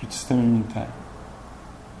 Il n'y a plus de système immunitaire.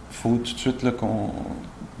 Il faut tout de suite là,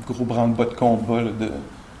 gros branle-bas de combat. Là,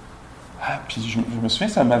 puis je me souviens,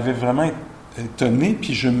 ça m'avait vraiment étonné,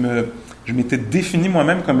 puis je m'étais défini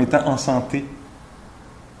moi-même comme étant en santé.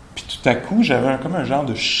 Puis tout à coup, j'avais comme un genre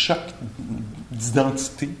de choc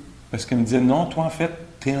d'identité, parce qu'il me disait, non, toi en fait,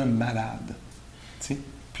 t'es un malade. T'sais?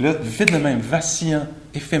 Puis là, vite de même, vacillant,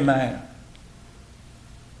 éphémère.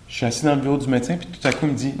 Je suis assis dans le bureau du médecin, puis tout à coup,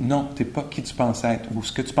 il me dit, non, t'es pas qui tu pensais être, ou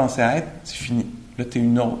ce que tu pensais être, c'est fini. Là, t'es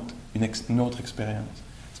une autre expérience.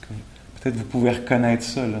 Peut-être vous pouvez reconnaître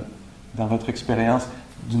ça, là, dans votre expérience,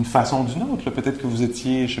 d'une façon ou d'une autre. Là. Peut-être que vous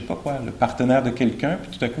étiez, je sais pas quoi, le partenaire de quelqu'un,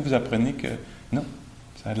 puis tout à coup, vous apprenez que non,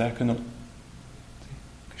 ça a l'air que non.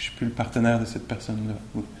 Que je suis plus le partenaire de cette personne-là.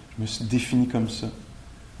 Ou je me suis défini comme ça.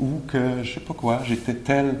 Ou que, je sais pas quoi, j'étais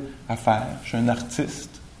telle affaire. Je suis un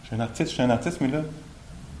artiste, mais là,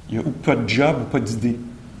 il y a ou pas de job ou pas d'idée.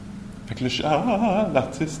 Fait que là, je suis,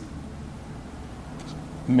 l'artiste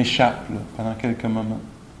m'échappe là, pendant quelques moments.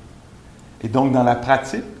 Et donc, dans la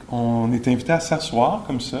pratique, on est invité à s'asseoir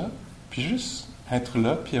comme ça, puis juste être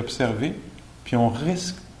là, puis observer, puis on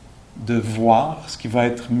risque de voir ce qui va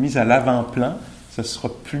être mis à l'avant-plan. Ce ne sera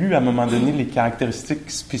plus, à un moment donné, les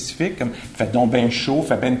caractéristiques spécifiques, comme « fait donc bien chaud,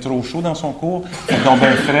 fait bien trop chaud dans son cours, fait donc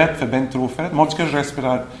bien fret, fait bien trop fret. Moi, on dit que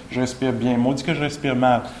je respire bien, moi, on dit que je respire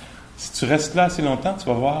mal. » Si tu restes là assez longtemps, tu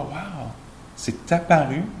vas voir « wow, c'est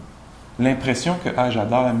apparu l'impression que « ah,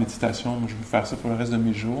 j'adore la méditation, je veux faire ça pour le reste de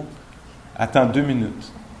mes jours. » Attends 2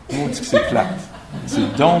 minutes. Moi, on dit que c'est plate.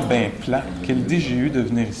 C'est donc bien plate. Quelle idée j'ai eue de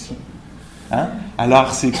venir ici. Hein?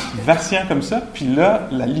 Alors, c'est vacillant comme ça. Puis là,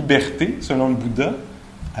 la liberté, selon le Bouddha,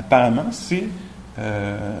 apparemment, c'est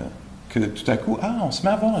que tout à coup, on se met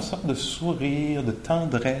à avoir une sorte de sourire, de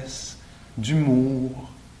tendresse, d'humour.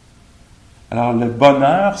 Alors, le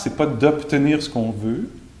bonheur, c'est pas d'obtenir ce qu'on veut,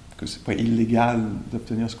 que c'est pas illégal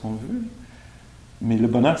d'obtenir ce qu'on veut, mais le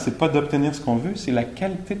bonheur, c'est pas d'obtenir ce qu'on veut, c'est la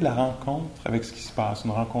qualité de la rencontre avec ce qui se passe,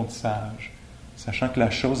 une rencontre sage, sachant que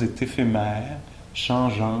la chose est éphémère,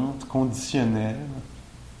 changeante, conditionnelle.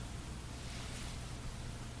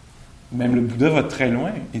 Même le Bouddha va très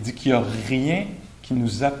loin. Il dit qu'il n'y a rien qui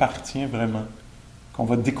nous appartient vraiment. Qu'on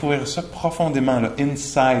va découvrir ça profondément. Là.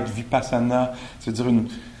 Insight, vipassana, c'est-à-dire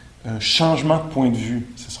un changement de point de vue.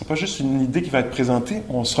 Ce ne sera pas juste une idée qui va être présentée.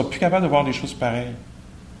 On ne sera plus capable de voir des choses pareilles.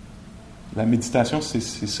 La méditation, c'est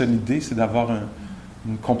ça l'idée, c'est d'avoir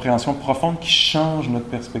une compréhension profonde qui change notre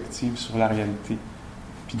perspective sur la réalité.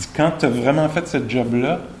 Puis quand tu as vraiment fait ce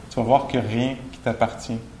job-là, tu vas voir qu'il n'y a rien qui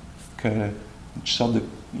t'appartient. Une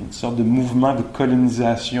sorte de mouvement de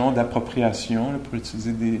colonisation, d'appropriation, là, pour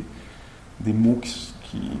utiliser des mots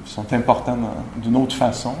qui sont importants d'une autre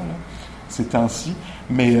façon, là, ces temps-ci.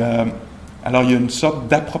 Mais alors, il y a une sorte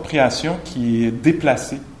d'appropriation qui est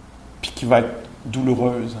déplacée, puis qui va être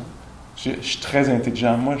douloureuse. Hein. Je suis très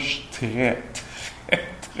intelligent. Moi, je suis très, très,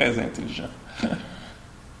 très intelligent.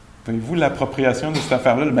 Voyez-vous, l'appropriation de cette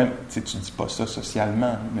affaire-là, même, tu ne dis pas ça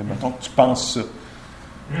socialement, mais mettons que tu penses ça.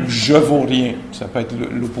 Ou je vaux rien. Ça peut être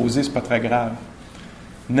l'opposé, c'est pas très grave.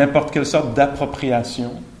 N'importe quelle sorte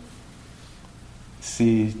d'appropriation,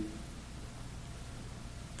 c'est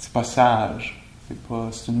pas sage.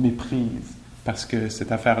 C'est une méprise. Parce que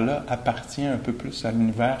cette affaire-là appartient un peu plus à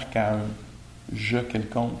l'univers qu'à un je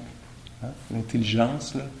quelconque. Hein?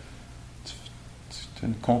 L'intelligence, là, c'est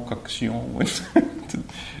une concoction.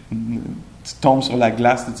 Tu tombes sur la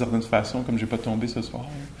glace d'une certaine façon, comme je n'ai pas tombé ce soir.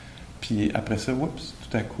 Puis après ça, oups,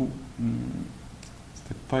 tout à coup,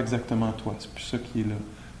 c'était pas exactement toi. C'est plus ça qui est là.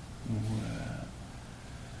 Ou,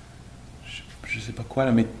 je sais pas quoi,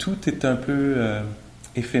 là, mais tout est un peu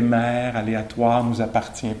éphémère, aléatoire, nous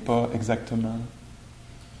appartient pas exactement.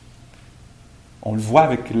 On le voit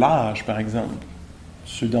avec l'âge, par exemple.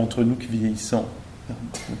 Ceux d'entre nous qui vieillissons.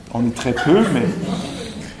 On est très peu, mais...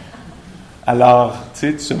 Alors, tu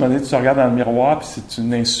sais, tu te regardes dans le miroir, puis c'est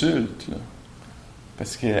une insulte, là.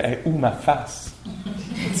 Parce que, où ma face?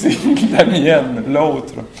 Tu sais, la mienne,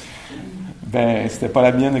 l'autre. Ben, c'était pas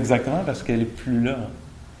la mienne exactement, parce qu'elle est plus là.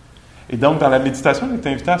 Et donc, dans la méditation, on est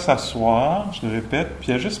invité à s'asseoir, je le répète,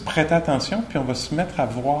 puis à juste prêter attention, puis on va se mettre à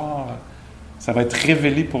voir. Ça va être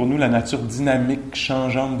révélé pour nous la nature dynamique,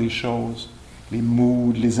 changeante des choses. Les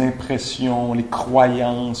moods, les impressions, les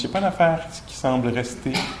croyances. Il n'y a pas d'affaire qui semble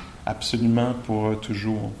rester absolument pour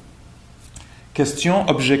toujours. Question,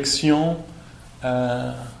 objection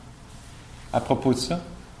à propos de ça?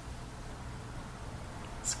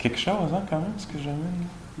 C'est quelque chose, hein, quand même, ce que j'amène.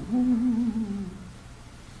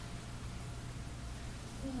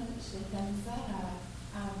 J'ai de la misère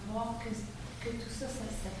à voir que tout ça,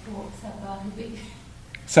 ça peut arriver.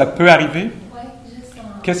 Ça peut arriver? Oui, juste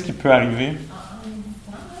en... Qu'est-ce qui peut arriver? En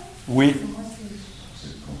méditant, là. Oui. Moi, je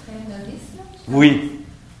suis très novice, là. Oui.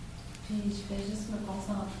 Puis je vais juste me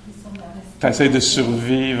concentrer sur ma respiration. Tu essaies de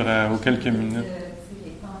survivre aux quelques minutes.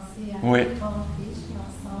 Les pensées à Oui. rentrer, je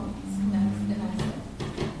m'ensemble sur ma respiration.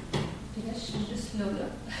 Puis là, je suis juste là.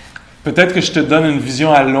 Peut-être que je te donne une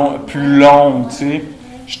vision plus longue, tu sais.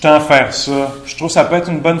 Je tends à faire ça. Je trouve que ça peut être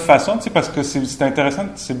une bonne façon, tu sais, parce que c'est intéressant,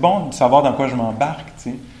 c'est bon de savoir dans quoi je m'embarque, tu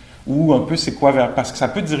sais. Ou un peu c'est quoi vers... Parce que ça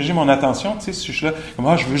peut diriger mon attention, tu sais, si je suis là,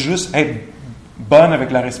 comme, je veux juste être bonne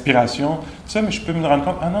avec la respiration, tout ça, mais je peux me rendre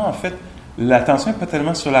compte, non, en fait, l'attention n'est pas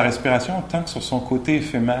tellement sur la respiration autant que sur son côté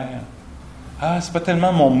éphémère. C'est pas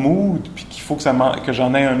tellement mon mood, puis qu'il faut que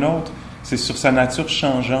j'en ai un autre, c'est sur sa nature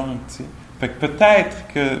changeante, tu sais. Fait que peut-être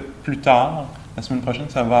que plus tard, la semaine prochaine,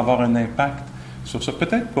 ça va avoir un impact sur ça.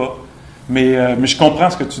 Peut-être pas. Mais je comprends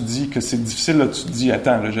ce que tu dis, que c'est difficile. Là, tu te dis,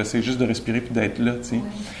 attends, là, j'essaie juste de respirer puis d'être là, tu sais.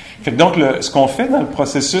 Fait que donc, ce qu'on fait dans le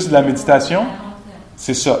processus de la méditation,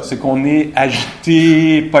 c'est ça. C'est qu'on est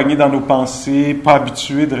agité, pogné dans nos pensées, pas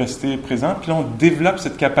habitué de rester présent. Puis là, on développe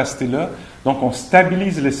cette capacité-là. Donc, on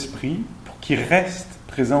stabilise l'esprit pour qu'il reste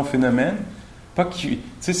présent au phénomène. Pas qu'il... Tu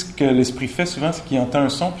sais, ce que l'esprit fait souvent, c'est qu'il entend un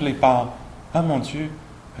son, puis là, il part. Ah, mon Dieu,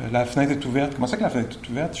 la fenêtre est ouverte. Comment ça que la fenêtre est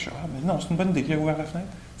ouverte? Je suis, mais non, c'est une bonne idée qu'il a ouvert la fenêtre.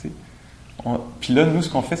 Tu sais. Puis là, nous, ce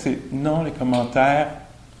qu'on fait, c'est, non, les commentaires,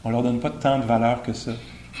 on leur donne pas tant de valeur que ça.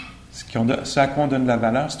 Ce à quoi on donne de la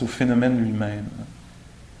valeur, c'est au phénomène lui-même.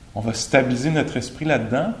 On va stabiliser notre esprit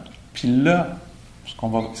là-dedans, puis là, ce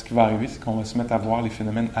qui va arriver, c'est qu'on va se mettre à voir les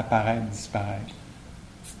phénomènes apparaître, disparaître.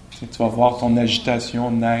 Tu vas voir ton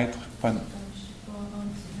agitation naître.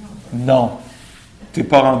 Non, tu n'es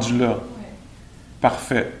pas rendu là.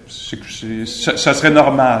 Parfait. Ça serait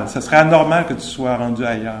normal. Ça serait anormal que tu sois rendu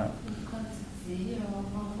ailleurs. Quand tu dis, on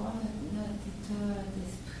va voir notre état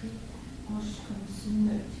d'esprit, moi je suis comme si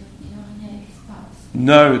neutre, il n'y a rien qui se passe.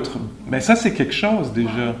 Neutre. Mais ça, c'est quelque chose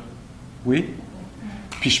déjà. Oui.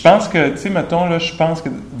 Puis je pense que, tu sais, mettons, là, je pense que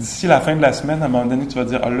d'ici la fin de la semaine, à un moment donné, tu vas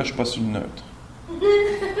dire, là, je ne suis pas sur le neutre.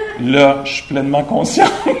 Là, je suis pleinement conscient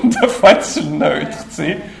de ne pas être sur le neutre, tu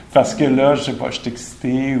sais. Parce que là, je sais pas, je suis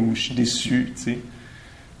excité ou je suis déçu, tu sais.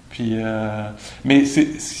 Puis, mais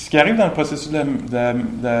ce qui arrive dans le processus de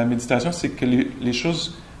la méditation, c'est que les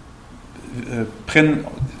choses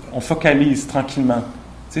on focalise tranquillement.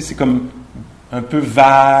 Tu sais, c'est comme un peu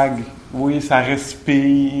vague. Oui, ça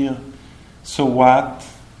respire. So what?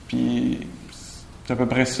 Puis, c'est à peu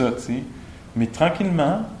près ça, tu sais. Mais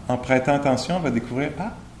tranquillement, en prêtant attention, on va découvrir,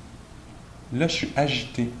 là, je suis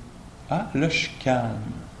agité. Là, je suis calme.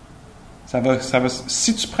 Ça va,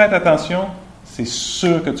 si tu prêtes attention, c'est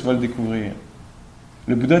sûr que tu vas le découvrir.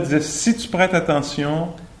 Le Bouddha disait, si tu prêtes attention,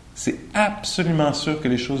 c'est absolument sûr que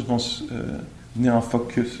les choses vont venir en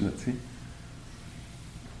focus, là, tu sais.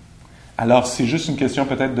 Alors, c'est juste une question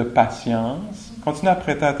peut-être de patience. Continue à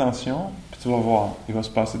prêter attention, puis tu vas voir, il va se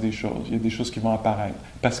passer des choses. Il y a des choses qui vont apparaître.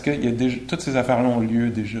 Parce que toutes ces affaires-là ont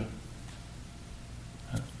lieu déjà.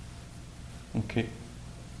 OK.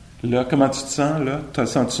 Là, comment tu te sens, là? Te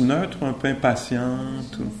sens-tu neutre ou un peu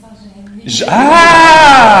impatiente?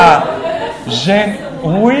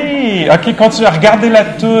 Oui! OK, continue. Regardez-la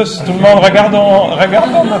tous. Tout le monde,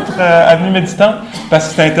 regardons notre avenue méditante. Parce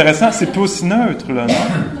que c'est intéressant. C'est pas aussi neutre, là,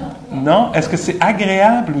 non? Non? Est-ce que c'est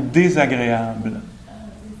agréable ou désagréable?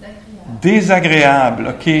 Désagréable,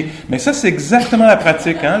 OK. Mais ça, c'est exactement la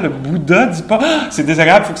pratique, hein? Le Bouddha dit pas, c'est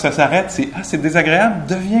désagréable, il faut que ça s'arrête. C'est désagréable,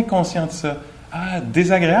 deviens conscient de ça.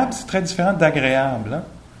 Désagréable, c'est très différent d'agréable, hein?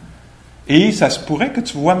 Et ça se pourrait que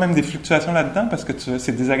tu vois même des fluctuations là-dedans parce que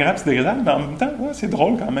c'est désagréable, mais en même temps, c'est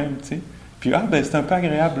drôle quand même, tu sais. Puis, c'est un peu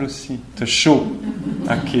agréable aussi. T'as chaud.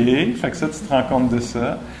 OK, fait que ça, tu te rends compte de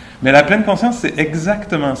ça. Mais la pleine conscience, c'est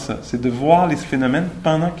exactement ça. C'est de voir les phénomènes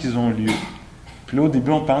pendant qu'ils ont lieu. Puis là, au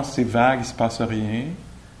début, on pense que c'est vague, il ne se passe rien.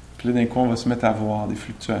 Puis là, d'un coup, on va se mettre à voir des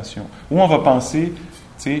fluctuations. Ou on va penser, tu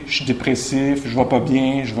sais, je suis dépressif, je ne vais pas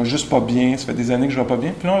bien, je ne vais juste pas bien, ça fait des années que je ne vais pas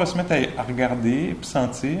bien. Puis là, on va se mettre à regarder, puis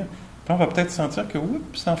sentir. Puis là, on va peut-être sentir que,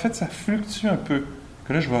 en fait, ça fluctue un peu.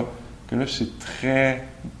 Que là,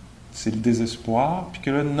 c'est le désespoir. Puis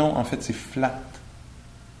que là, non, en fait, c'est flat.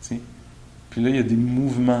 Tu sais. Puis là, il y a des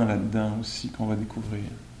mouvements là-dedans aussi qu'on va découvrir.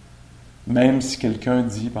 Même si quelqu'un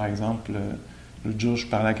dit, par exemple, L'autre jour, je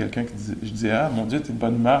parlais à quelqu'un je disais, ah, mon Dieu, t'es de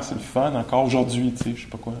bonne humeur, c'est le fun, encore aujourd'hui, tu sais, je sais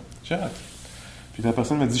pas quoi. J'ai hâte. Puis la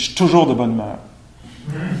personne m'a dit, je suis toujours de bonne humeur.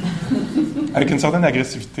 Avec une certaine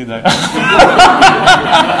agressivité, d'ailleurs.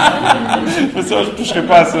 Mais ça, je ne toucherai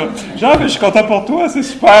pas à ça. Genre, mais je suis content pour toi, c'est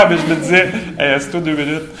super. Mais je me disais, hey, assieds-toi 2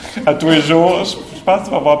 minutes. À tous les jours, je pense que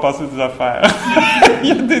tu vas voir passer des affaires. Il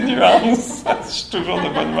y a des nuances. Je suis toujours de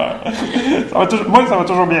bonne humeur. Moi, ça va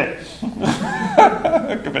toujours bien.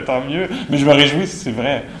 Tant mieux. Mais je me réjouis si c'est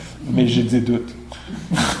vrai. Mais j'ai des doutes.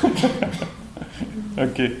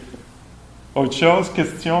 OK. Autre chose,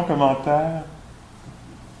 questions, commentaires?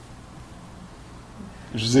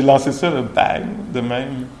 Je vous ai lancé ça, là, bang, de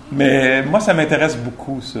même. Mais moi, ça m'intéresse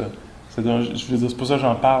beaucoup, ça. C'est pour ça que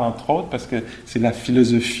j'en parle, entre autres, parce que c'est la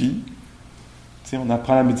philosophie. Tu sais, on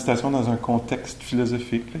apprend la méditation dans un contexte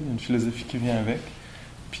philosophique. Là. Il y a une philosophie qui vient avec.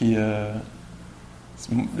 Puis,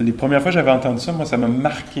 les premières fois que j'avais entendu ça, moi, ça m'a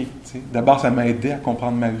marqué. Tu sais. D'abord, ça m'a aidé à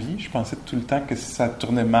comprendre ma vie. Je pensais tout le temps que si ça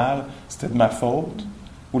tournait mal, c'était de ma faute,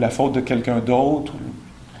 ou la faute de quelqu'un d'autre.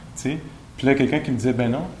 Tu sais. Puis là, quelqu'un qui me disait,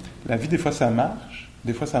 ben non, la vie, des fois, ça marche.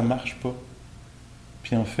 Des fois, ça ne marche pas.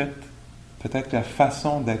 Puis en fait, peut-être que la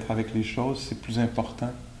façon d'être avec les choses, c'est plus important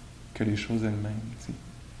que les choses elles-mêmes. Tu sais.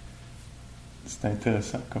 C'est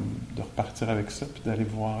intéressant comme de repartir avec ça, puis d'aller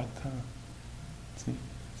voir, attends, tu sais,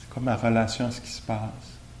 c'est quoi ma relation à ce qui se passe? Tu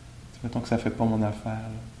sais, mettons que ça ne fait pas mon affaire.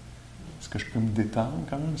 Là. Est-ce que je peux me détendre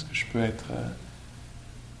quand même? Est-ce que je peux être,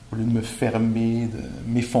 au lieu de me fermer, de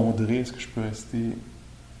m'effondrer, est-ce que je peux rester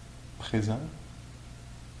présent?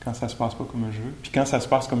 Quand ça se passe pas comme je veux. Puis quand ça se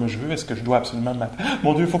passe comme je veux, est-ce que je dois absolument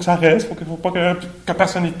mon Dieu, il faut que ça reste, il faut pas que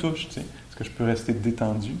personne n'y touche. Tu sais. Est-ce que je peux rester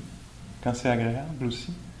détendu quand c'est agréable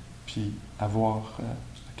aussi? Puis avoir la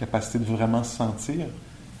capacité de vraiment sentir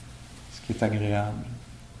ce qui est agréable,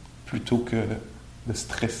 plutôt que de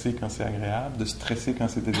stresser quand c'est agréable, de stresser quand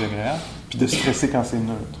c'est désagréable, puis de stresser quand c'est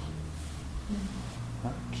neutre. Hein?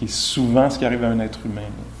 Qui est souvent ce qui arrive à un être humain.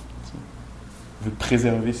 Veut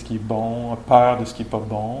préserver ce qui est bon, a peur de ce qui n'est pas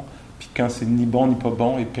bon, puis quand c'est ni bon ni pas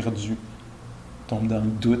bon, est perdu. Tombe dans le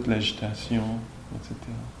doute, l'agitation, etc.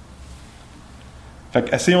 Fait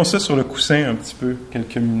qu'essayons ça sur le coussin un petit peu,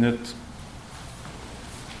 quelques minutes.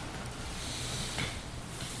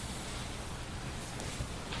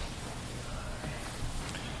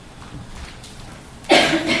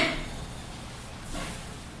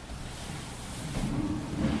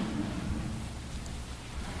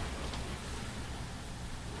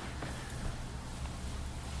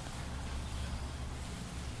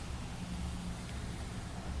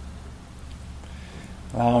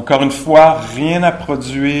 Alors, encore une fois, rien à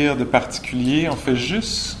produire de particulier. On fait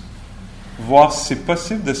juste voir si c'est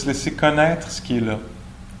possible de se laisser connaître ce qui est là.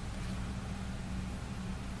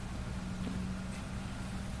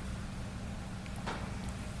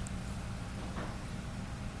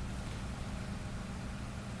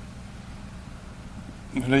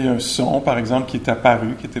 Là, il y a un son, par exemple, qui est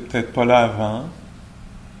apparu, qui n'était peut-être pas là avant.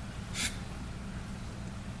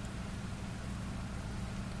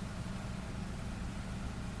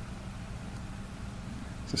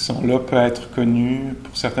 Ce son-là peut être connu,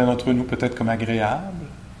 pour certains d'entre nous, peut-être comme agréable,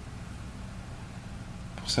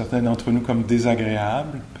 pour certains d'entre nous comme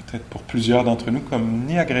désagréable, peut-être pour plusieurs d'entre nous comme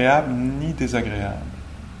ni agréable ni désagréable.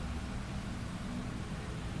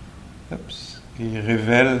 Oups. Et il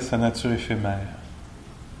révèle sa nature éphémère.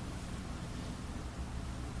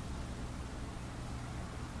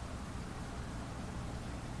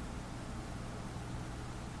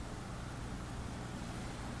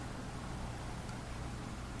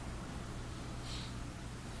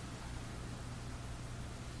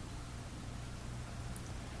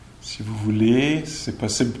 Si vous voulez, c'est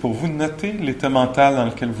possible pour vous de noter l'état mental dans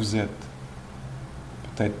lequel vous êtes.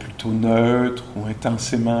 Peut-être plutôt neutre ou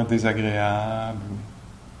intensément désagréable,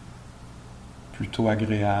 ou plutôt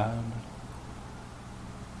agréable.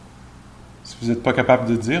 Si vous n'êtes pas capable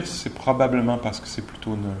de dire, c'est probablement parce que c'est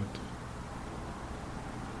plutôt neutre.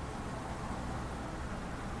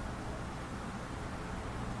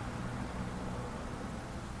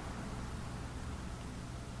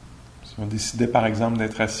 Si on décidait par exemple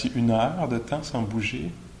d'être assis 1 heure de temps sans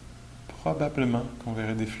bouger, probablement qu'on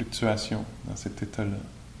verrait des fluctuations dans cet état-là.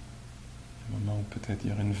 Un moment où peut-être il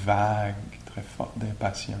y aurait une vague très forte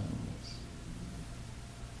d'impatience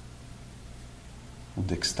ou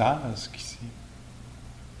d'extase qu'ici.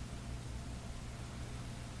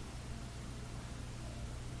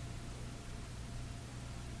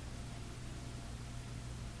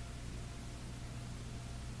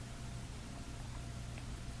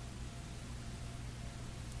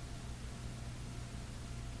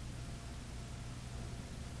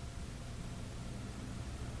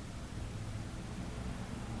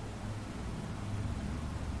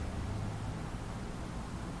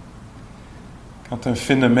 Quand un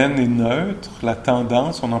phénomène est neutre, la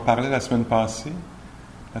tendance, on en parlait la semaine passée,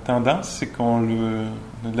 la tendance, c'est qu'on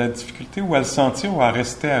a de la difficulté ou à le sentir ou à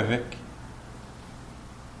rester avec.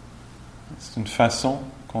 C'est une façon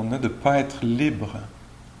qu'on a de ne pas être libre.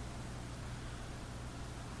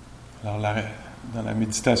 Alors, dans la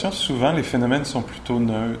méditation, souvent, les phénomènes sont plutôt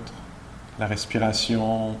neutres. La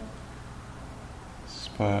respiration,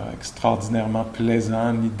 c'est pas extraordinairement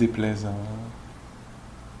plaisant ni déplaisant.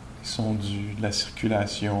 Les sons de la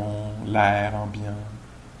circulation, l'air ambiant.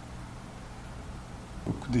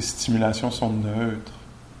 Beaucoup des stimulations sont neutres.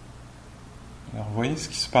 Alors, voyez ce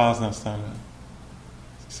qui se passe dans ce temps-là.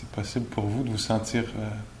 Est-ce que c'est possible pour vous de vous sentir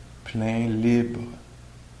plein, libre,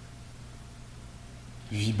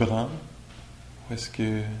 vibrant? Ou est-ce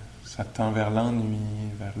que ça tend vers l'ennui,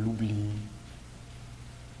 vers l'oubli?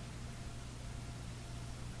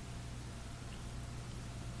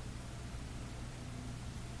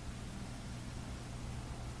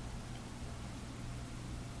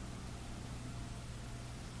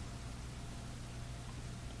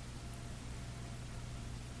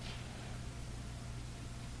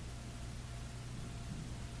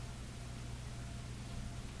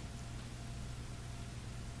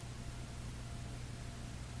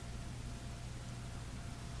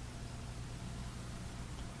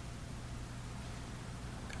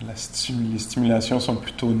 Les stimulations sont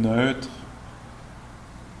plutôt neutres.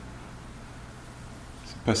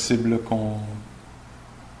 C'est possible qu'on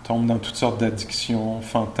tombe dans toutes sortes d'addictions,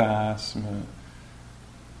 fantasmes,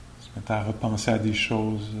 se mettre à repenser à des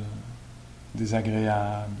choses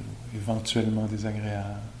désagréables, éventuellement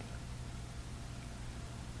désagréables.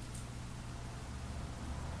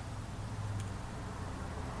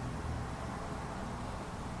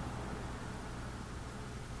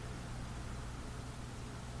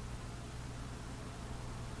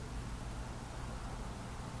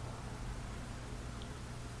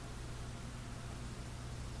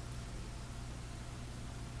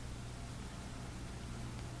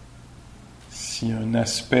 S'il y a un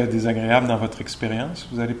aspect désagréable dans votre expérience,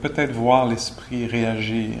 vous allez peut-être voir l'esprit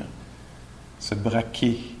réagir, se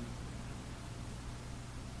braquer,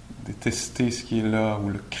 détester ce qui est là, ou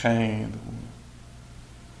le craindre.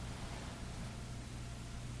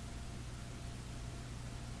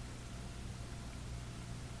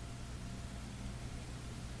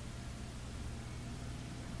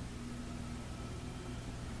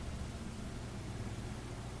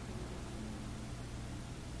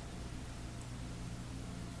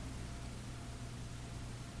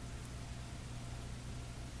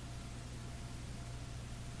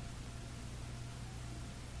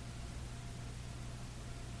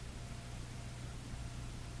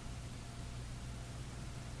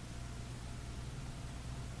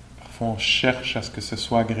 On cherche à ce que ce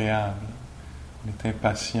soit agréable. On est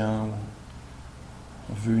impatient.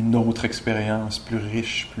 On veut une autre expérience plus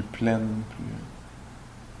riche, plus pleine.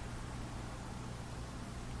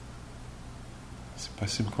 C'est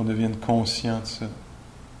possible qu'on devienne conscient de ça.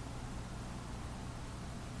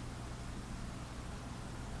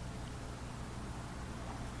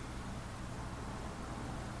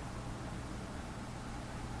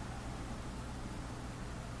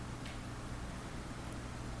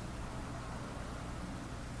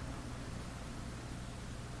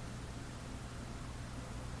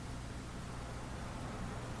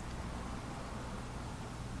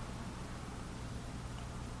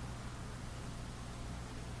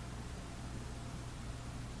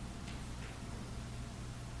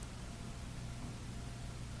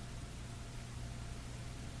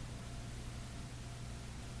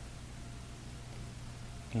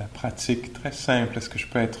 La pratique très simple, est-ce que je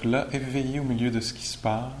peux être là, éveillé au milieu de ce qui se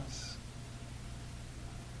passe,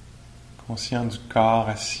 conscient du corps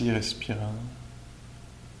assis, respirant,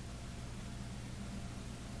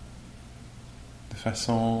 de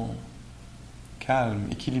façon calme,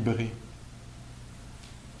 équilibrée,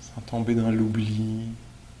 sans tomber dans l'oubli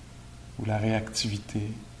ou la réactivité.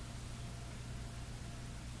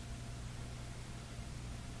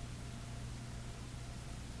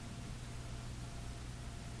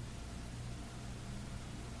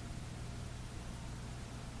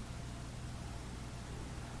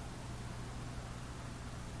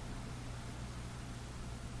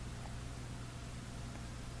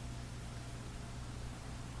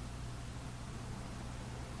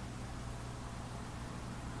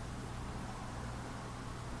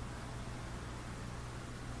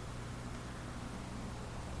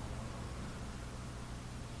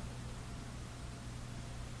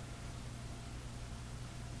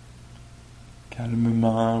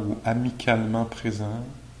 Calmement ou amicalement présent.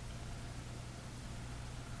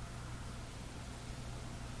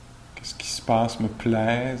 Qu'est-ce qui se passe passe me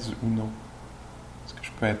plaise ou non? Est-ce que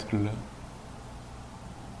je peux être là?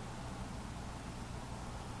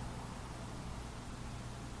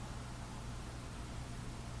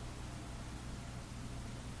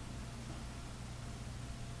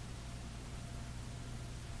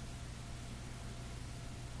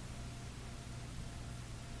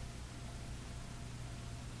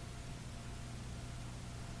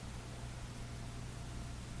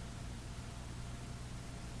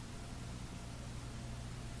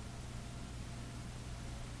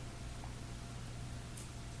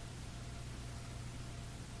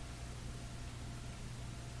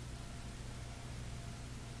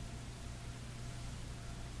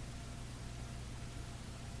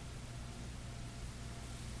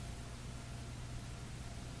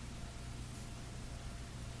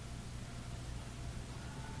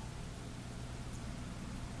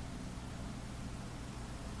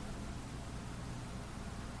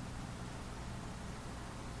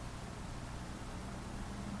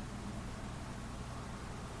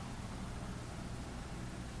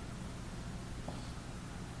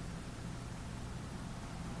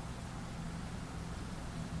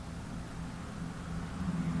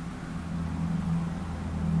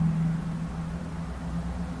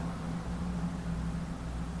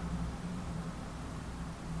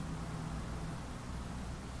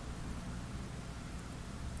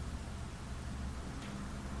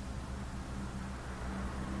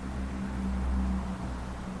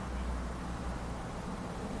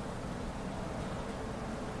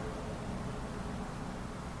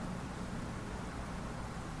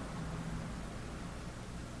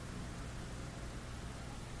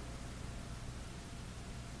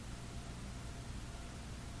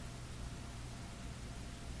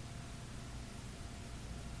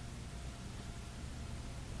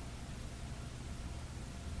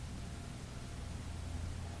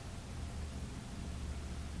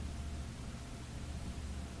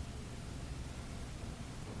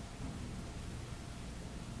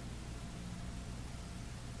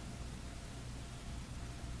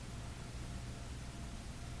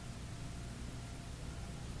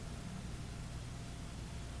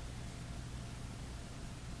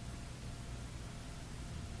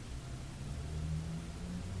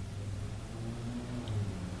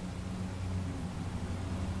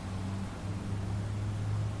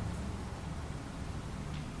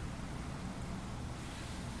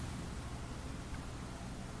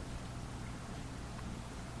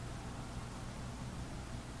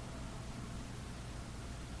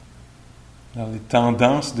 Alors, les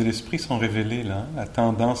tendances de l'esprit sont révélées là. La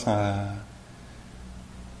tendance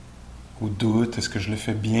au doute, est-ce que je le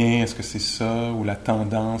fais bien, est-ce que c'est ça, ou la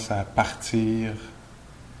tendance à partir,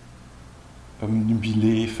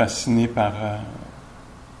 obnubilé, fasciné par,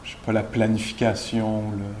 je sais pas, la planification,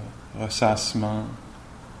 ou le ressassement.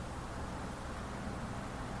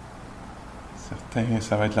 Certains,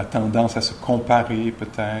 ça va être la tendance à se comparer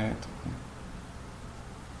peut-être,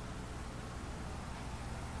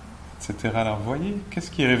 etc. Alors, voyez,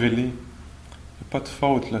 qu'est-ce qui est révélé? Il n'y a pas de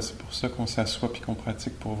faute, là. C'est pour ça qu'on s'assoit puis qu'on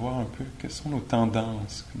pratique pour voir un peu quelles sont nos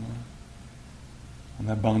tendances, comment on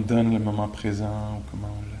abandonne le moment présent, ou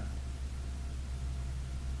comment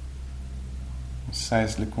on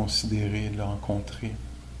cesse de le considérer, de le rencontrer.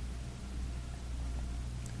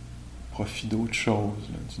 Au profit d'autre chose,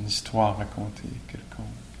 là, d'une histoire racontée, quelconque.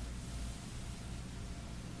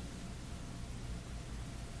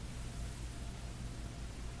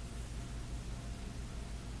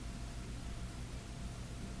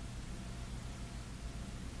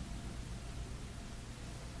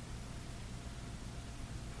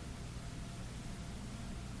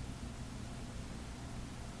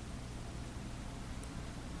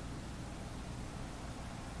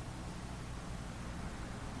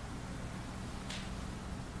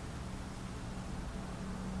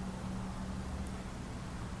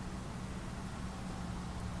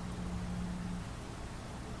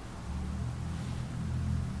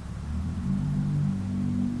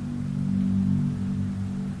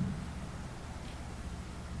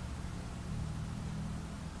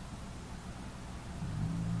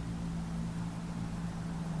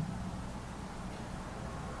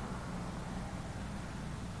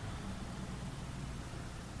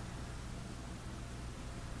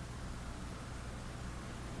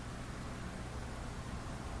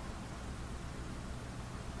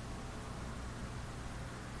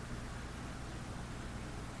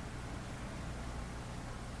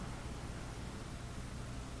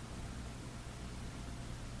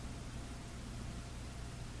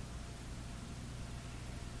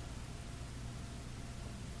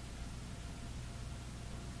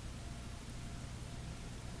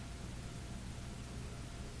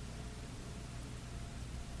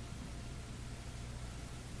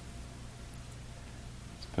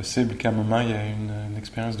 possible qu'à un moment, il y ait une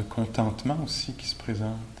expérience de contentement aussi qui se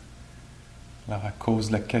présente. Alors, à cause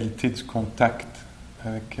de la qualité du contact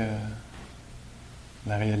avec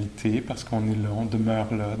la réalité, parce qu'on est là, on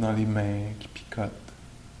demeure là, dans les mains qui picotent,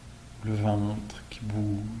 le ventre qui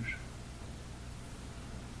bouge,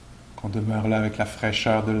 qu'on demeure là avec la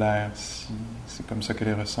fraîcheur de l'air, si c'est comme ça qu'elle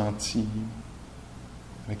est ressentie,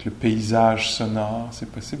 avec le paysage sonore, c'est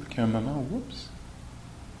possible qu'il y ait un moment où, oups,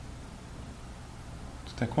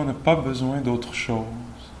 tout à coup, on n'a pas besoin d'autre chose,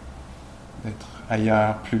 d'être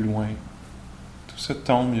ailleurs, plus loin. Tout ça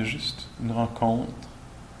tombe, il y a juste une rencontre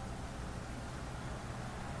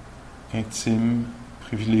intime,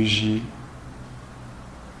 privilégiée,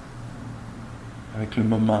 avec le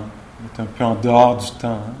moment. On est un peu en dehors du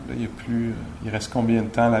temps. Hein? Là, il reste combien de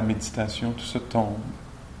temps à la méditation? Tout ça tombe.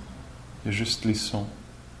 Il y a juste les sons,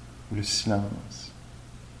 ou le silence,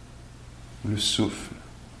 ou le souffle.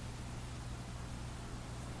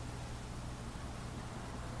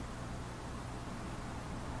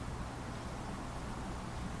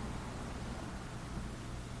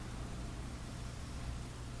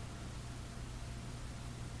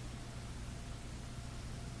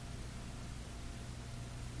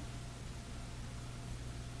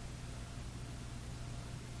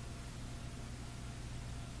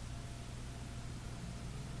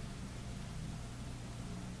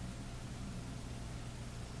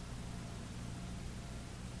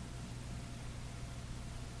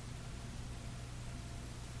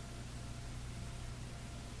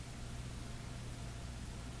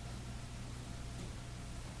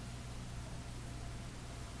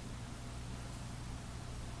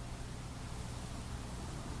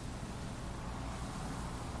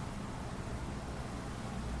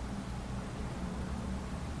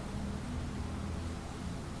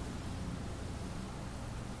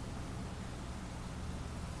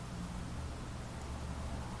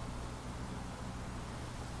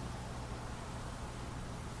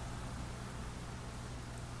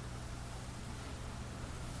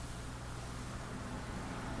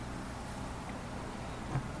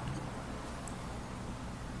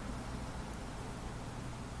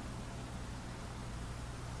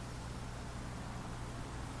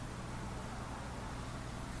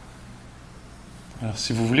 Alors,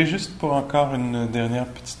 si vous voulez, juste pour encore une dernière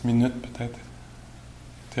petite minute, peut-être,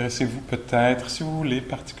 intéressez-vous peut-être, si vous voulez,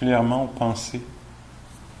 particulièrement aux pensées,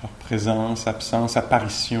 leur présence, absence,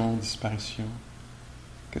 apparition, disparition.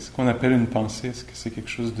 Qu'est-ce qu'on appelle une pensée? Est-ce que c'est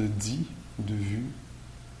quelque chose de dit, ou de vu,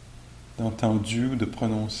 d'entendu ou de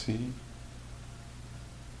prononcé?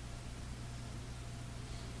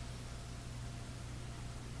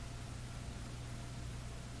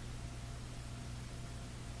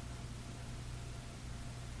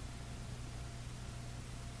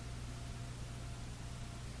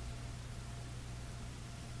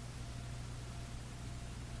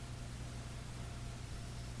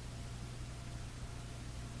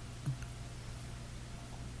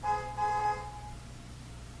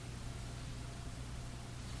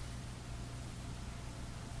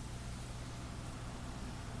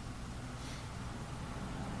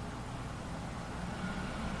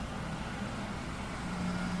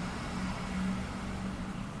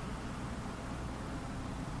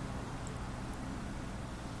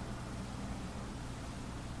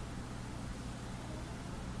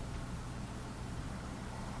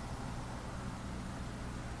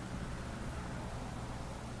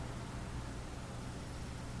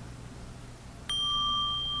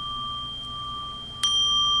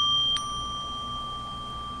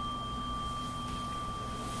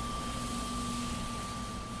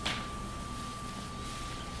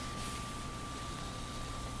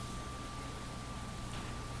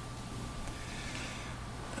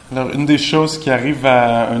 Alors, une des choses qui arrive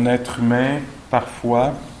à un être humain,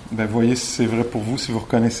 parfois, voyez si c'est vrai pour vous, si vous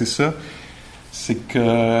reconnaissez ça, c'est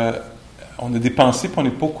que on a des pensées, puis on n'est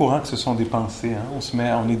pas au courant que ce sont des pensées. Hein?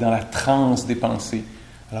 On est dans la transe des pensées.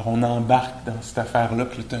 Alors, on embarque dans cette affaire-là,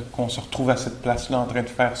 puis qu'on se retrouve à cette place-là en train de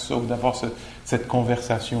faire ça, ou d'avoir cette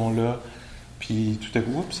conversation-là, puis tout à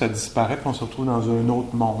coup, ça disparaît, puis on se retrouve dans un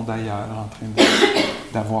autre monde ailleurs, en train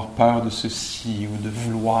d'avoir peur de ceci, ou de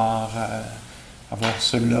vouloir avoir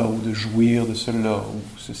cela, ou de jouir de cela, ou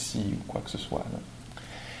ceci, ou quoi que ce soit. Là.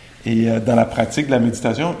 Et dans la pratique de la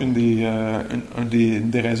méditation, une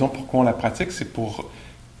des raisons pourquoi on la pratique, c'est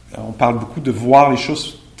on parle beaucoup de voir les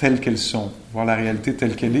choses telles qu'elles sont, voir la réalité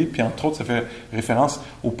telle qu'elle est, puis entre autres, ça fait référence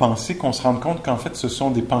aux pensées, qu'on se rende compte qu'en fait, ce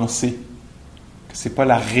sont des pensées, que c'est pas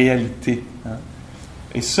la réalité. Hein?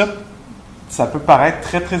 Et ça peut paraître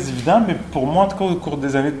très, très évident, mais pour moi, en tout cas, au cours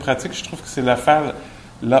des années de pratique, je trouve que c'est l'affaire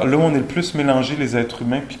là où on est le plus mélangé, les êtres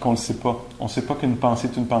humains, puis qu'on ne le sait pas. On ne sait pas qu'une pensée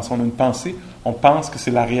est une pensée. On a une pensée, on pense que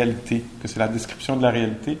c'est la réalité, que c'est la description de la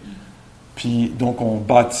réalité. Puis donc on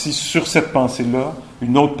bâtit sur cette pensée-là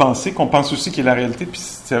une autre pensée qu'on pense aussi qui est la réalité. Puis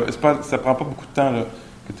ça prend pas beaucoup de temps là,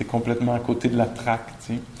 que tu es complètement à côté de la traque.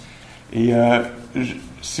 Tu sais. Et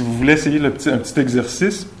si vous voulez essayer un petit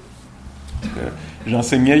exercice,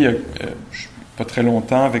 j'enseignais il y a pas très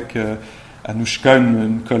longtemps avec Anouchka,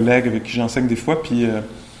 une collègue avec qui j'enseigne des fois, puis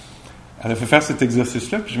elle a fait faire cet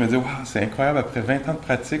exercice-là, puis je me dis, wow, c'est incroyable, après 20 ans de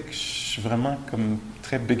pratique, je suis vraiment comme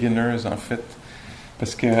très beginners en fait,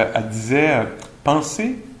 parce qu'elle disait,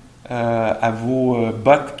 pensez à vos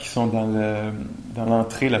bottes qui sont dans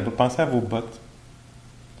l'entrée là-bas, pensez à vos bottes.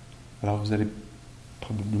 Alors vous allez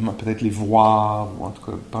probablement peut-être les voir, ou en tout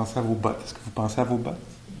cas, pensez à vos bottes. Est-ce que vous pensez à vos bottes?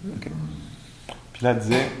 Okay. Puis là, elle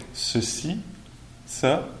disait,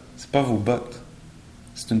 ça, c'est pas vos bottes.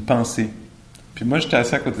 C'est une pensée. Puis moi, j'étais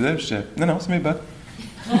assis à côté d'elle, je disais, non, c'est mes bottes.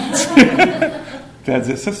 Puis elle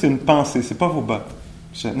disait, ça, c'est une pensée, c'est pas vos bottes.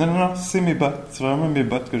 Je disais, non, c'est mes bottes. C'est vraiment mes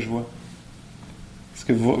bottes que je vois. Est-ce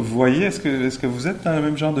que vous voyez, est-ce que vous êtes dans le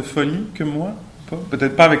même genre de folie que moi? Pas?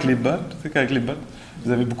 Peut-être pas avec les bottes, peut-être qu'avec les bottes,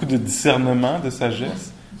 vous avez beaucoup de discernement, de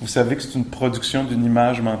sagesse. Vous savez que c'est une production d'une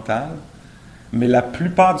image mentale. Mais la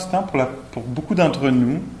plupart du temps, pour beaucoup d'entre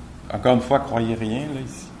nous, encore une fois, croyez rien, là,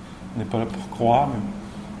 ici. On n'est pas là pour croire, mais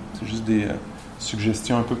c'est juste des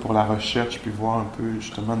suggestions un peu pour la recherche, puis voir un peu,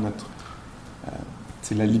 justement,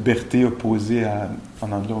 c'est la liberté opposée à,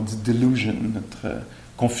 en anglais, on dit delusion, notre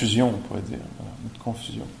confusion, on pourrait dire. Voilà, notre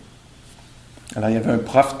confusion. Alors, il y avait un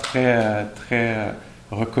prof très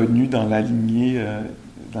reconnu dans la lignée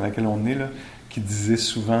dans laquelle on est, là, qui disait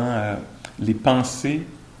souvent les pensées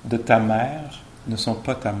de ta mère ne sont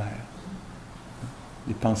pas ta mère.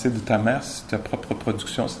 Les pensées de ta mère, c'est ta propre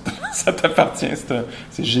production, ça t'appartient,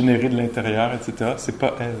 c'est généré de l'intérieur, etc. C'est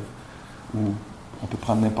pas elle. Ou on peut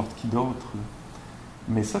prendre n'importe qui d'autre.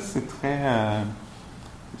 Mais ça, c'est très...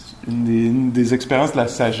 une des expériences de la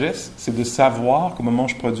sagesse, c'est de savoir qu'au moment où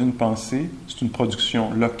je produis une pensée, c'est une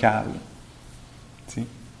production locale. Tu sais?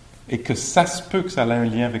 Et que ça se peut que ça ait un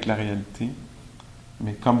lien avec la réalité,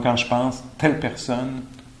 mais comme quand je pense, telle personne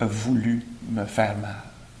a voulu me faire mal.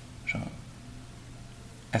 Genre,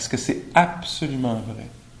 est-ce que c'est absolument vrai?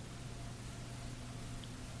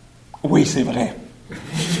 Oui, c'est vrai.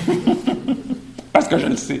 Parce que je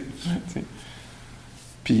le sais. Tu sais.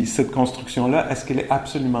 Puis cette construction-là, est-ce qu'elle est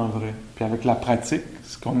absolument vraie? Puis avec la pratique,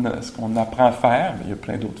 ce qu'on apprend à faire, mais il y a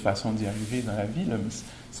plein d'autres façons d'y arriver dans la vie, là, mais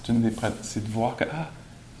c'est de voir que,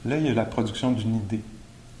 là, il y a la production d'une idée.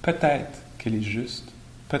 Peut-être qu'elle est juste,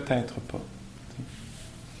 peut-être pas.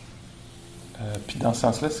 Puis dans ce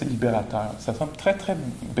sens-là, c'est libérateur. Ça semble très, très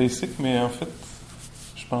basic, mais en fait,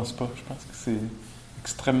 je pense pas. Je pense que c'est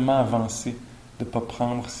extrêmement avancé de ne pas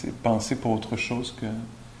prendre ses pensées pour autre chose que...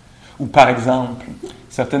 Ou par exemple,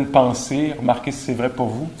 certaines pensées, remarquez si c'est vrai pour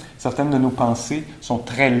vous, certaines de nos pensées sont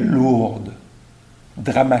très lourdes,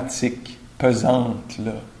 dramatiques, pesantes,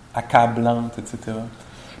 là, accablantes, etc.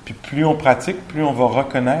 Puis plus on pratique, plus on va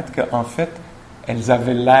reconnaître qu'en fait, elles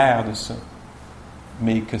avaient l'air de ça.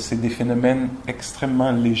 Mais que c'est des phénomènes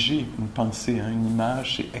extrêmement légers, une pensée, une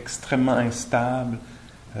image, c'est extrêmement instable,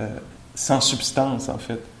 sans substance en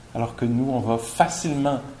fait. Alors que nous, on va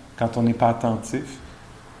facilement, quand on n'est pas attentif,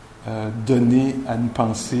 donner à une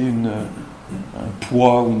pensée un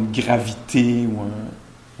poids ou une gravité ou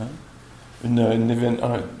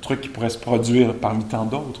un truc qui pourrait se produire parmi tant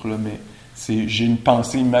d'autres, là, mais j'ai une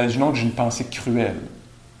pensée, imaginons que j'ai une pensée cruelle.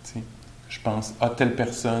 Tu sais, je pense, telle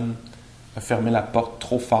personne a fermé la porte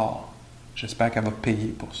trop fort. J'espère qu'elle va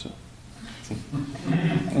payer pour ça. Tu sais.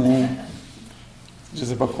 Ou, je ne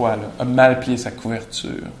sais pas quoi, là, a mal plié sa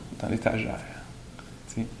couverture dans l'étagère.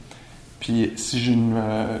 Tu sais. Puis si j'ai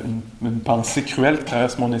une pensée cruelle qui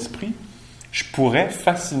traverse mon esprit, je pourrais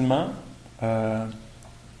facilement, dans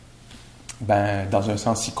un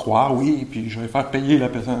sens y croire, oui, puis je vais faire payer la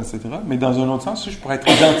personne, etc. Mais dans un autre sens, je pourrais être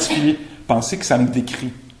identifié, penser que ça me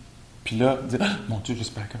décrit. Puis là, dire, mon Dieu,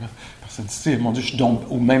 j'espère que personne ne sait, mon Dieu,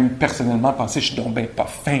 ou même personnellement penser, je suis donc ben pas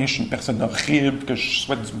fin, je suis une personne horrible, que je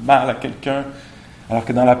souhaite du mal à quelqu'un. Alors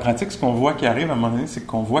que dans la pratique, ce qu'on voit qui arrive à un moment donné, c'est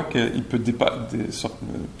qu'on voit qu'il peut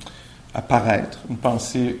apparaître une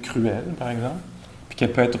pensée cruelle, par exemple, puis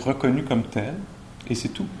qu'elle peut être reconnue comme telle, et c'est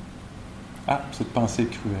tout. Cette pensée est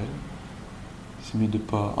cruelle. C'est mieux de ne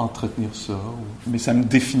pas entretenir ça, mais ça ne me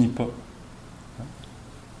définit pas.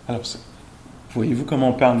 Alors, voyez-vous comment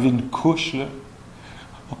on peut enlever une couche, là?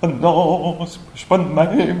 Oh non, je ne suis pas de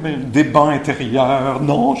même. Débat intérieur,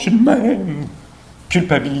 non, je suis de même.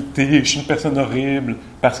 Culpabilité, je suis une personne horrible.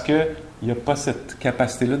 Parce que il n'y a pas cette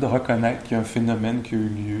capacité-là de reconnaître qu'il y a un phénomène qui a eu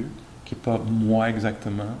lieu, qui n'est pas moi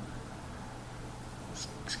exactement.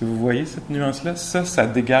 Est-ce que vous voyez cette nuance-là? Ça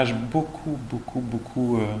dégage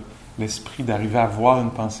beaucoup l'esprit d'arriver à voir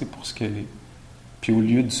une pensée pour ce qu'elle est. Puis au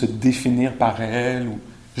lieu de se définir par elle, ou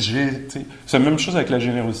c'est la même chose avec la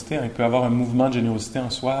générosité. Hein. Il peut y avoir un mouvement de générosité en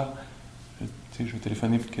soi. Je vais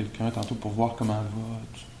téléphoner pour quelqu'un tantôt pour voir comment elle va,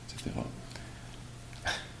 etc.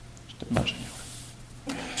 Je suis tellement généreux.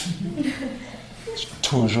 J'ai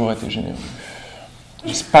toujours été généreux.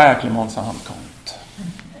 J'espère que le monde s'en rende compte.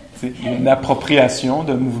 Il y a une appropriation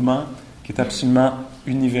d'un mouvement qui est absolument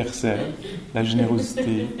universel, la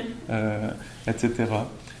générosité, etc.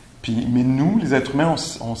 Mais nous, les êtres humains,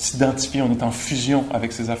 on s'identifie, on est en fusion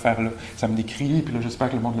avec ces affaires-là. Ça me décrit, puis là, j'espère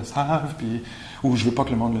que le monde le sache, ou je veux pas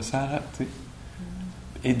que le monde le sache. T'sais.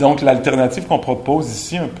 Et donc, l'alternative qu'on propose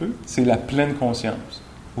ici un peu, c'est la pleine conscience.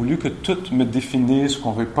 Au lieu que tout me définisse ou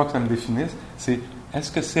qu'on ne veuille pas que ça me définisse, c'est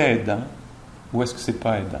est-ce que c'est aidant ou est-ce que c'est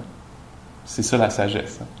pas aidant? C'est ça la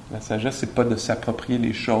sagesse. Hein? La sagesse, c'est pas de s'approprier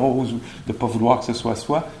les choses ou de ne pas vouloir que ce soit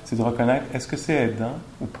soi, c'est de reconnaître est-ce que c'est aidant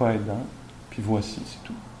ou pas aidant, puis voici, c'est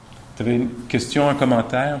tout. Tu avais une question, un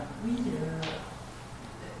commentaire? Oui,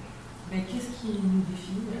 mais qu'est-ce qui nous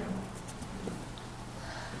définit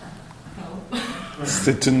alors?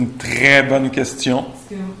 C'est une très bonne question. Parce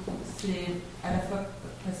que c'est à la fois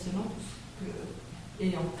passionnant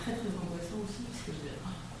et très très angoissant aussi, parce que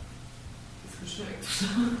qu'est-ce que je fais avec tout ça?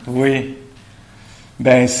 Oui.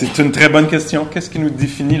 Ben, c'est une très bonne question. Qu'est-ce qui nous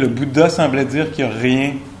définit? Le Bouddha semblait dire qu'il n'y a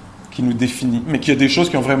rien qui nous définit, mais qu'il y a des choses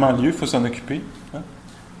qui ont vraiment lieu, il faut s'en occuper. Hein?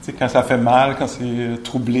 Quand ça fait mal, quand c'est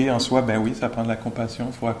troublé en soi, ben oui, ça prend de la compassion,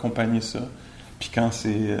 il faut accompagner ça. Puis quand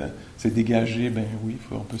c'est dégagé, ben oui,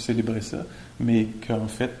 on peut célébrer ça. Mais qu'en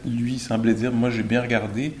fait, lui, il semblait dire, moi j'ai bien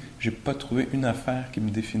regardé, j'ai pas trouvé une affaire qui me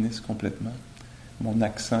définisse complètement. Mon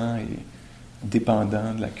accent est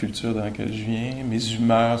dépendant de la culture dans laquelle je viens, mes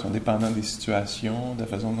humeurs sont dépendantes des situations, de la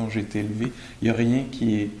façon dont j'ai été élevé. Il n'y a rien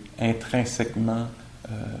qui est intrinsèquement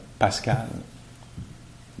Pascal.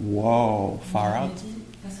 Wow, far out.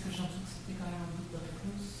 Parce que j'ai l'impression que c'était quand même un bout de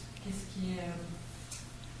réponse. Qu'est-ce qui est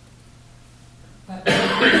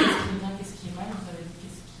bien, qu'est-ce qui est mal? Vous avez dit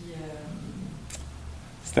qu'est-ce qui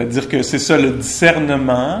C'est-à-dire que c'est ça, le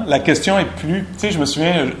discernement. La question est plus... Tu sais, je me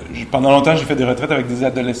souviens, pendant longtemps, j'ai fait des retraites avec des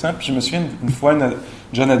adolescents, puis je me souviens, une fois, une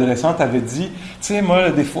jeune adolescente avait dit, tu sais, moi,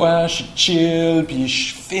 là, des fois, je suis chill, puis je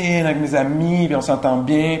suis fine avec mes amis, puis on s'entend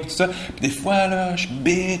bien, puis tout ça. Puis des fois, là, je suis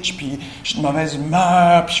bitch, puis je suis de mauvaise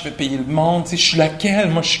humeur, puis je fais payer le monde. Tu sais, je suis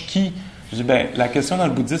laquelle? Moi, je suis qui? Je dis, ben, la question dans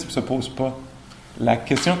le bouddhisme ne se pose pas. La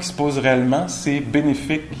question qui se pose réellement, c'est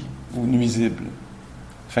bénéfique ou nuisible.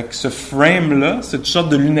 Fait que ce frame-là, cette sorte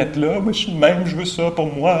de lunette-là, moi je suis le même, je veux ça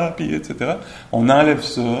pour moi, puis etc. On enlève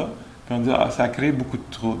ça, puis on dit, ça a créé beaucoup de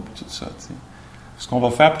troubles, tout ça. T'sais. Ce qu'on va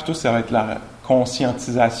faire plutôt, ça va être la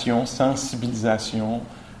conscientisation, sensibilisation,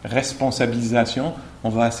 responsabilisation. On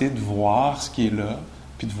va essayer de voir ce qui est là,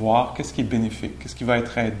 puis de voir qu'est-ce qui est bénéfique, qu'est-ce qui va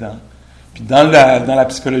être aidant. Puis dans la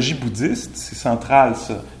psychologie bouddhiste, c'est central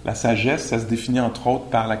ça. La sagesse, ça se définit entre autres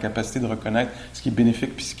par la capacité de reconnaître ce qui est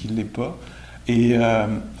bénéfique puis ce qui ne l'est pas.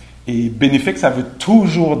 Et bénéfique, ça veut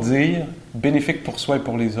toujours dire bénéfique pour soi et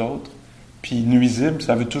pour les autres. Puis nuisible,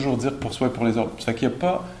 ça veut toujours dire pour soi et pour les autres. Ça fait qu'il y a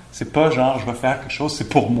pas, c'est pas genre je vais faire quelque chose, c'est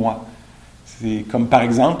pour moi. C'est comme par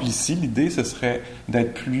exemple ici, l'idée ce serait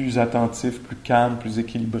d'être plus attentif, plus calme, plus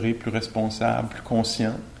équilibré, plus responsable, plus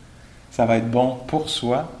conscient. Ça va être bon pour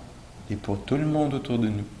soi et pour tout le monde autour de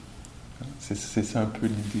nous. C'est ça un peu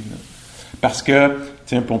l'idée là. Parce que,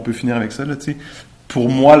 tiens, on peut finir avec ça là, tu sais. Pour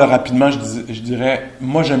moi, là, rapidement, je dirais,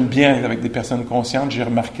 moi, j'aime bien être avec des personnes conscientes, j'ai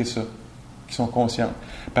remarqué ça, qui sont conscientes.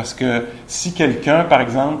 Parce que si quelqu'un, par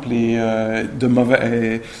exemple, est de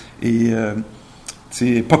mauvais,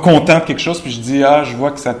 pas content de quelque chose, puis je dis, je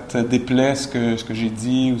vois que ça te déplaît ce que j'ai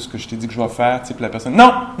dit ou ce que je t'ai dit que je vais faire, puis la personne,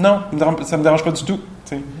 non, ça me dérange pas du tout.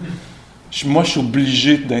 Moi, je suis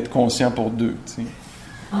obligé d'être conscient pour deux.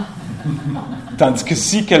 Tandis que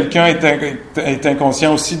si quelqu'un est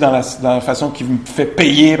inconscient aussi dans la façon qu'il me fait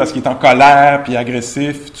payer parce qu'il est en colère, puis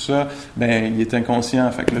agressif, tout ça, ben il est inconscient,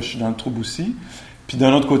 fait que là je suis dans le trouble aussi. Puis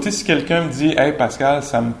d'un autre côté, si quelqu'un me dit « Hey Pascal,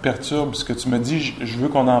 ça me perturbe ce que tu me dis, je veux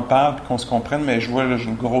qu'on en parle, puis qu'on se comprenne, mais je vois là j'ai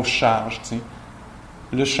une grosse charge, tu sais. »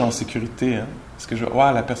 Là je suis en sécurité, hein, parce que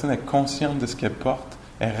la personne est consciente de ce qu'elle porte,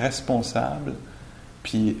 est responsable,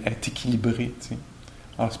 puis est équilibrée, tu sais.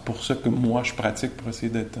 Alors, c'est pour ça que moi, je pratique pour essayer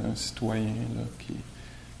d'être un citoyen là, qui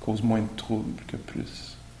cause moins de troubles que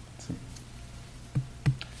plus.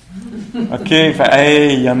 OK,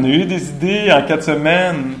 il y en a eu des idées en 4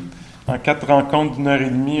 semaines. en 4 rencontres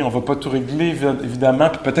d'1h30, on va pas tout régler, évidemment.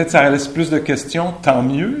 Puis peut-être ça laisse plus de questions, tant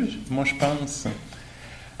mieux, moi je pense.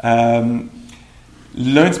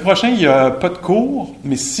 Lundi prochain, il n'y a pas de cours,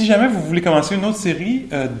 mais si jamais vous voulez commencer une autre série,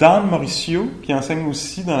 Dan Mauricio, qui enseigne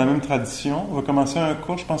aussi dans la même tradition, va commencer un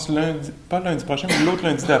cours, je pense lundi, pas lundi prochain, mais l'autre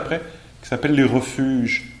lundi d'après, qui s'appelle les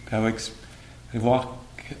refuges. Puis elle va voir,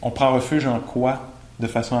 on prend refuge en quoi, de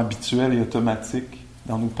façon habituelle et automatique,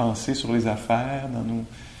 dans nos pensées sur les affaires,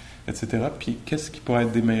 etc. Puis qu'est-ce qui pourrait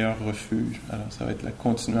être des meilleurs refuges? Alors ça va être la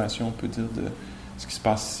continuation, on peut dire, de ce qui se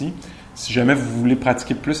passe ici. Si jamais vous voulez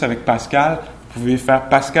pratiquer plus avec Pascal, vous pouvez faire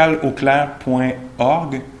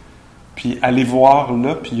pascalauclair.org, puis aller voir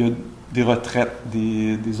là, puis il y a des retraites,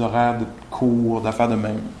 des horaires de cours, d'affaires de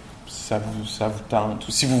même, si ça vous tente.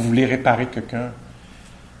 Ou si vous voulez réparer quelqu'un,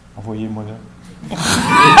 envoyez-moi là.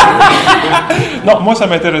 Non, moi ça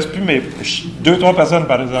m'intéresse plus, mais 2-3 personnes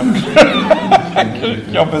par exemple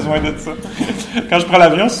qui ont besoin de ça. Quand je prends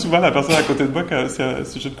l'avion, souvent la personne à côté de moi, quand c'est un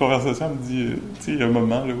sujet de conversation, elle me dit, tu sais, il y a un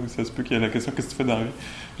moment là, où ça se peut qu'il y ait la question, qu'est-ce que tu fais dans la vie?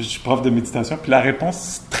 Je suis prof de méditation, puis la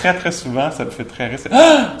réponse, très très souvent, ça me fait très rire, c'est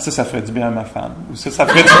ah, ça ferait du bien à ma femme, ou ça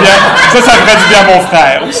ferait du bien, ça ferait du bien à mon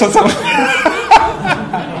frère, ou ça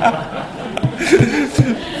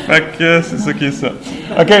Fait que c'est ça qui est ça.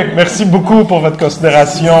 OK, merci beaucoup pour votre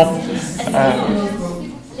considération.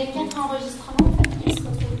 Les 4 enregistrements,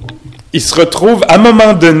 Il se retrouve à un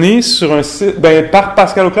moment donné sur un site, par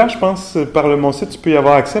Pascal Auclair, je pense, par mon site, tu peux y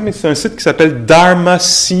avoir accès, mais c'est un site qui s'appelle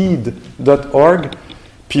dharmaseed.org.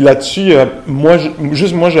 Puis là-dessus, moi,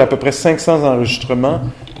 j'ai à peu près 500 enregistrements,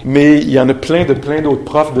 mais il y en a plein d'autres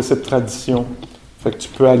profs de cette tradition. Fait que tu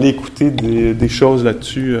peux aller écouter des choses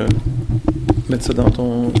là-dessus, mettre ça dans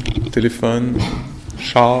ton téléphone,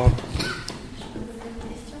 char.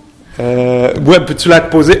 Ouais, peux-tu la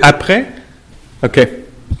poser après? OK.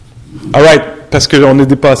 All right, parce qu'on est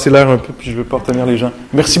dépassé l'heure un peu, puis je ne veux pas retenir les gens.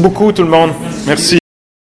 Merci beaucoup, tout le monde. Merci.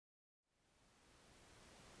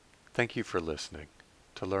 Thank you for listening.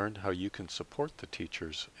 To learn how you can support the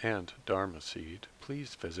teachers and Dharma Seed,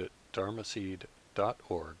 please visit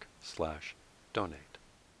dharmaseed.org/donate.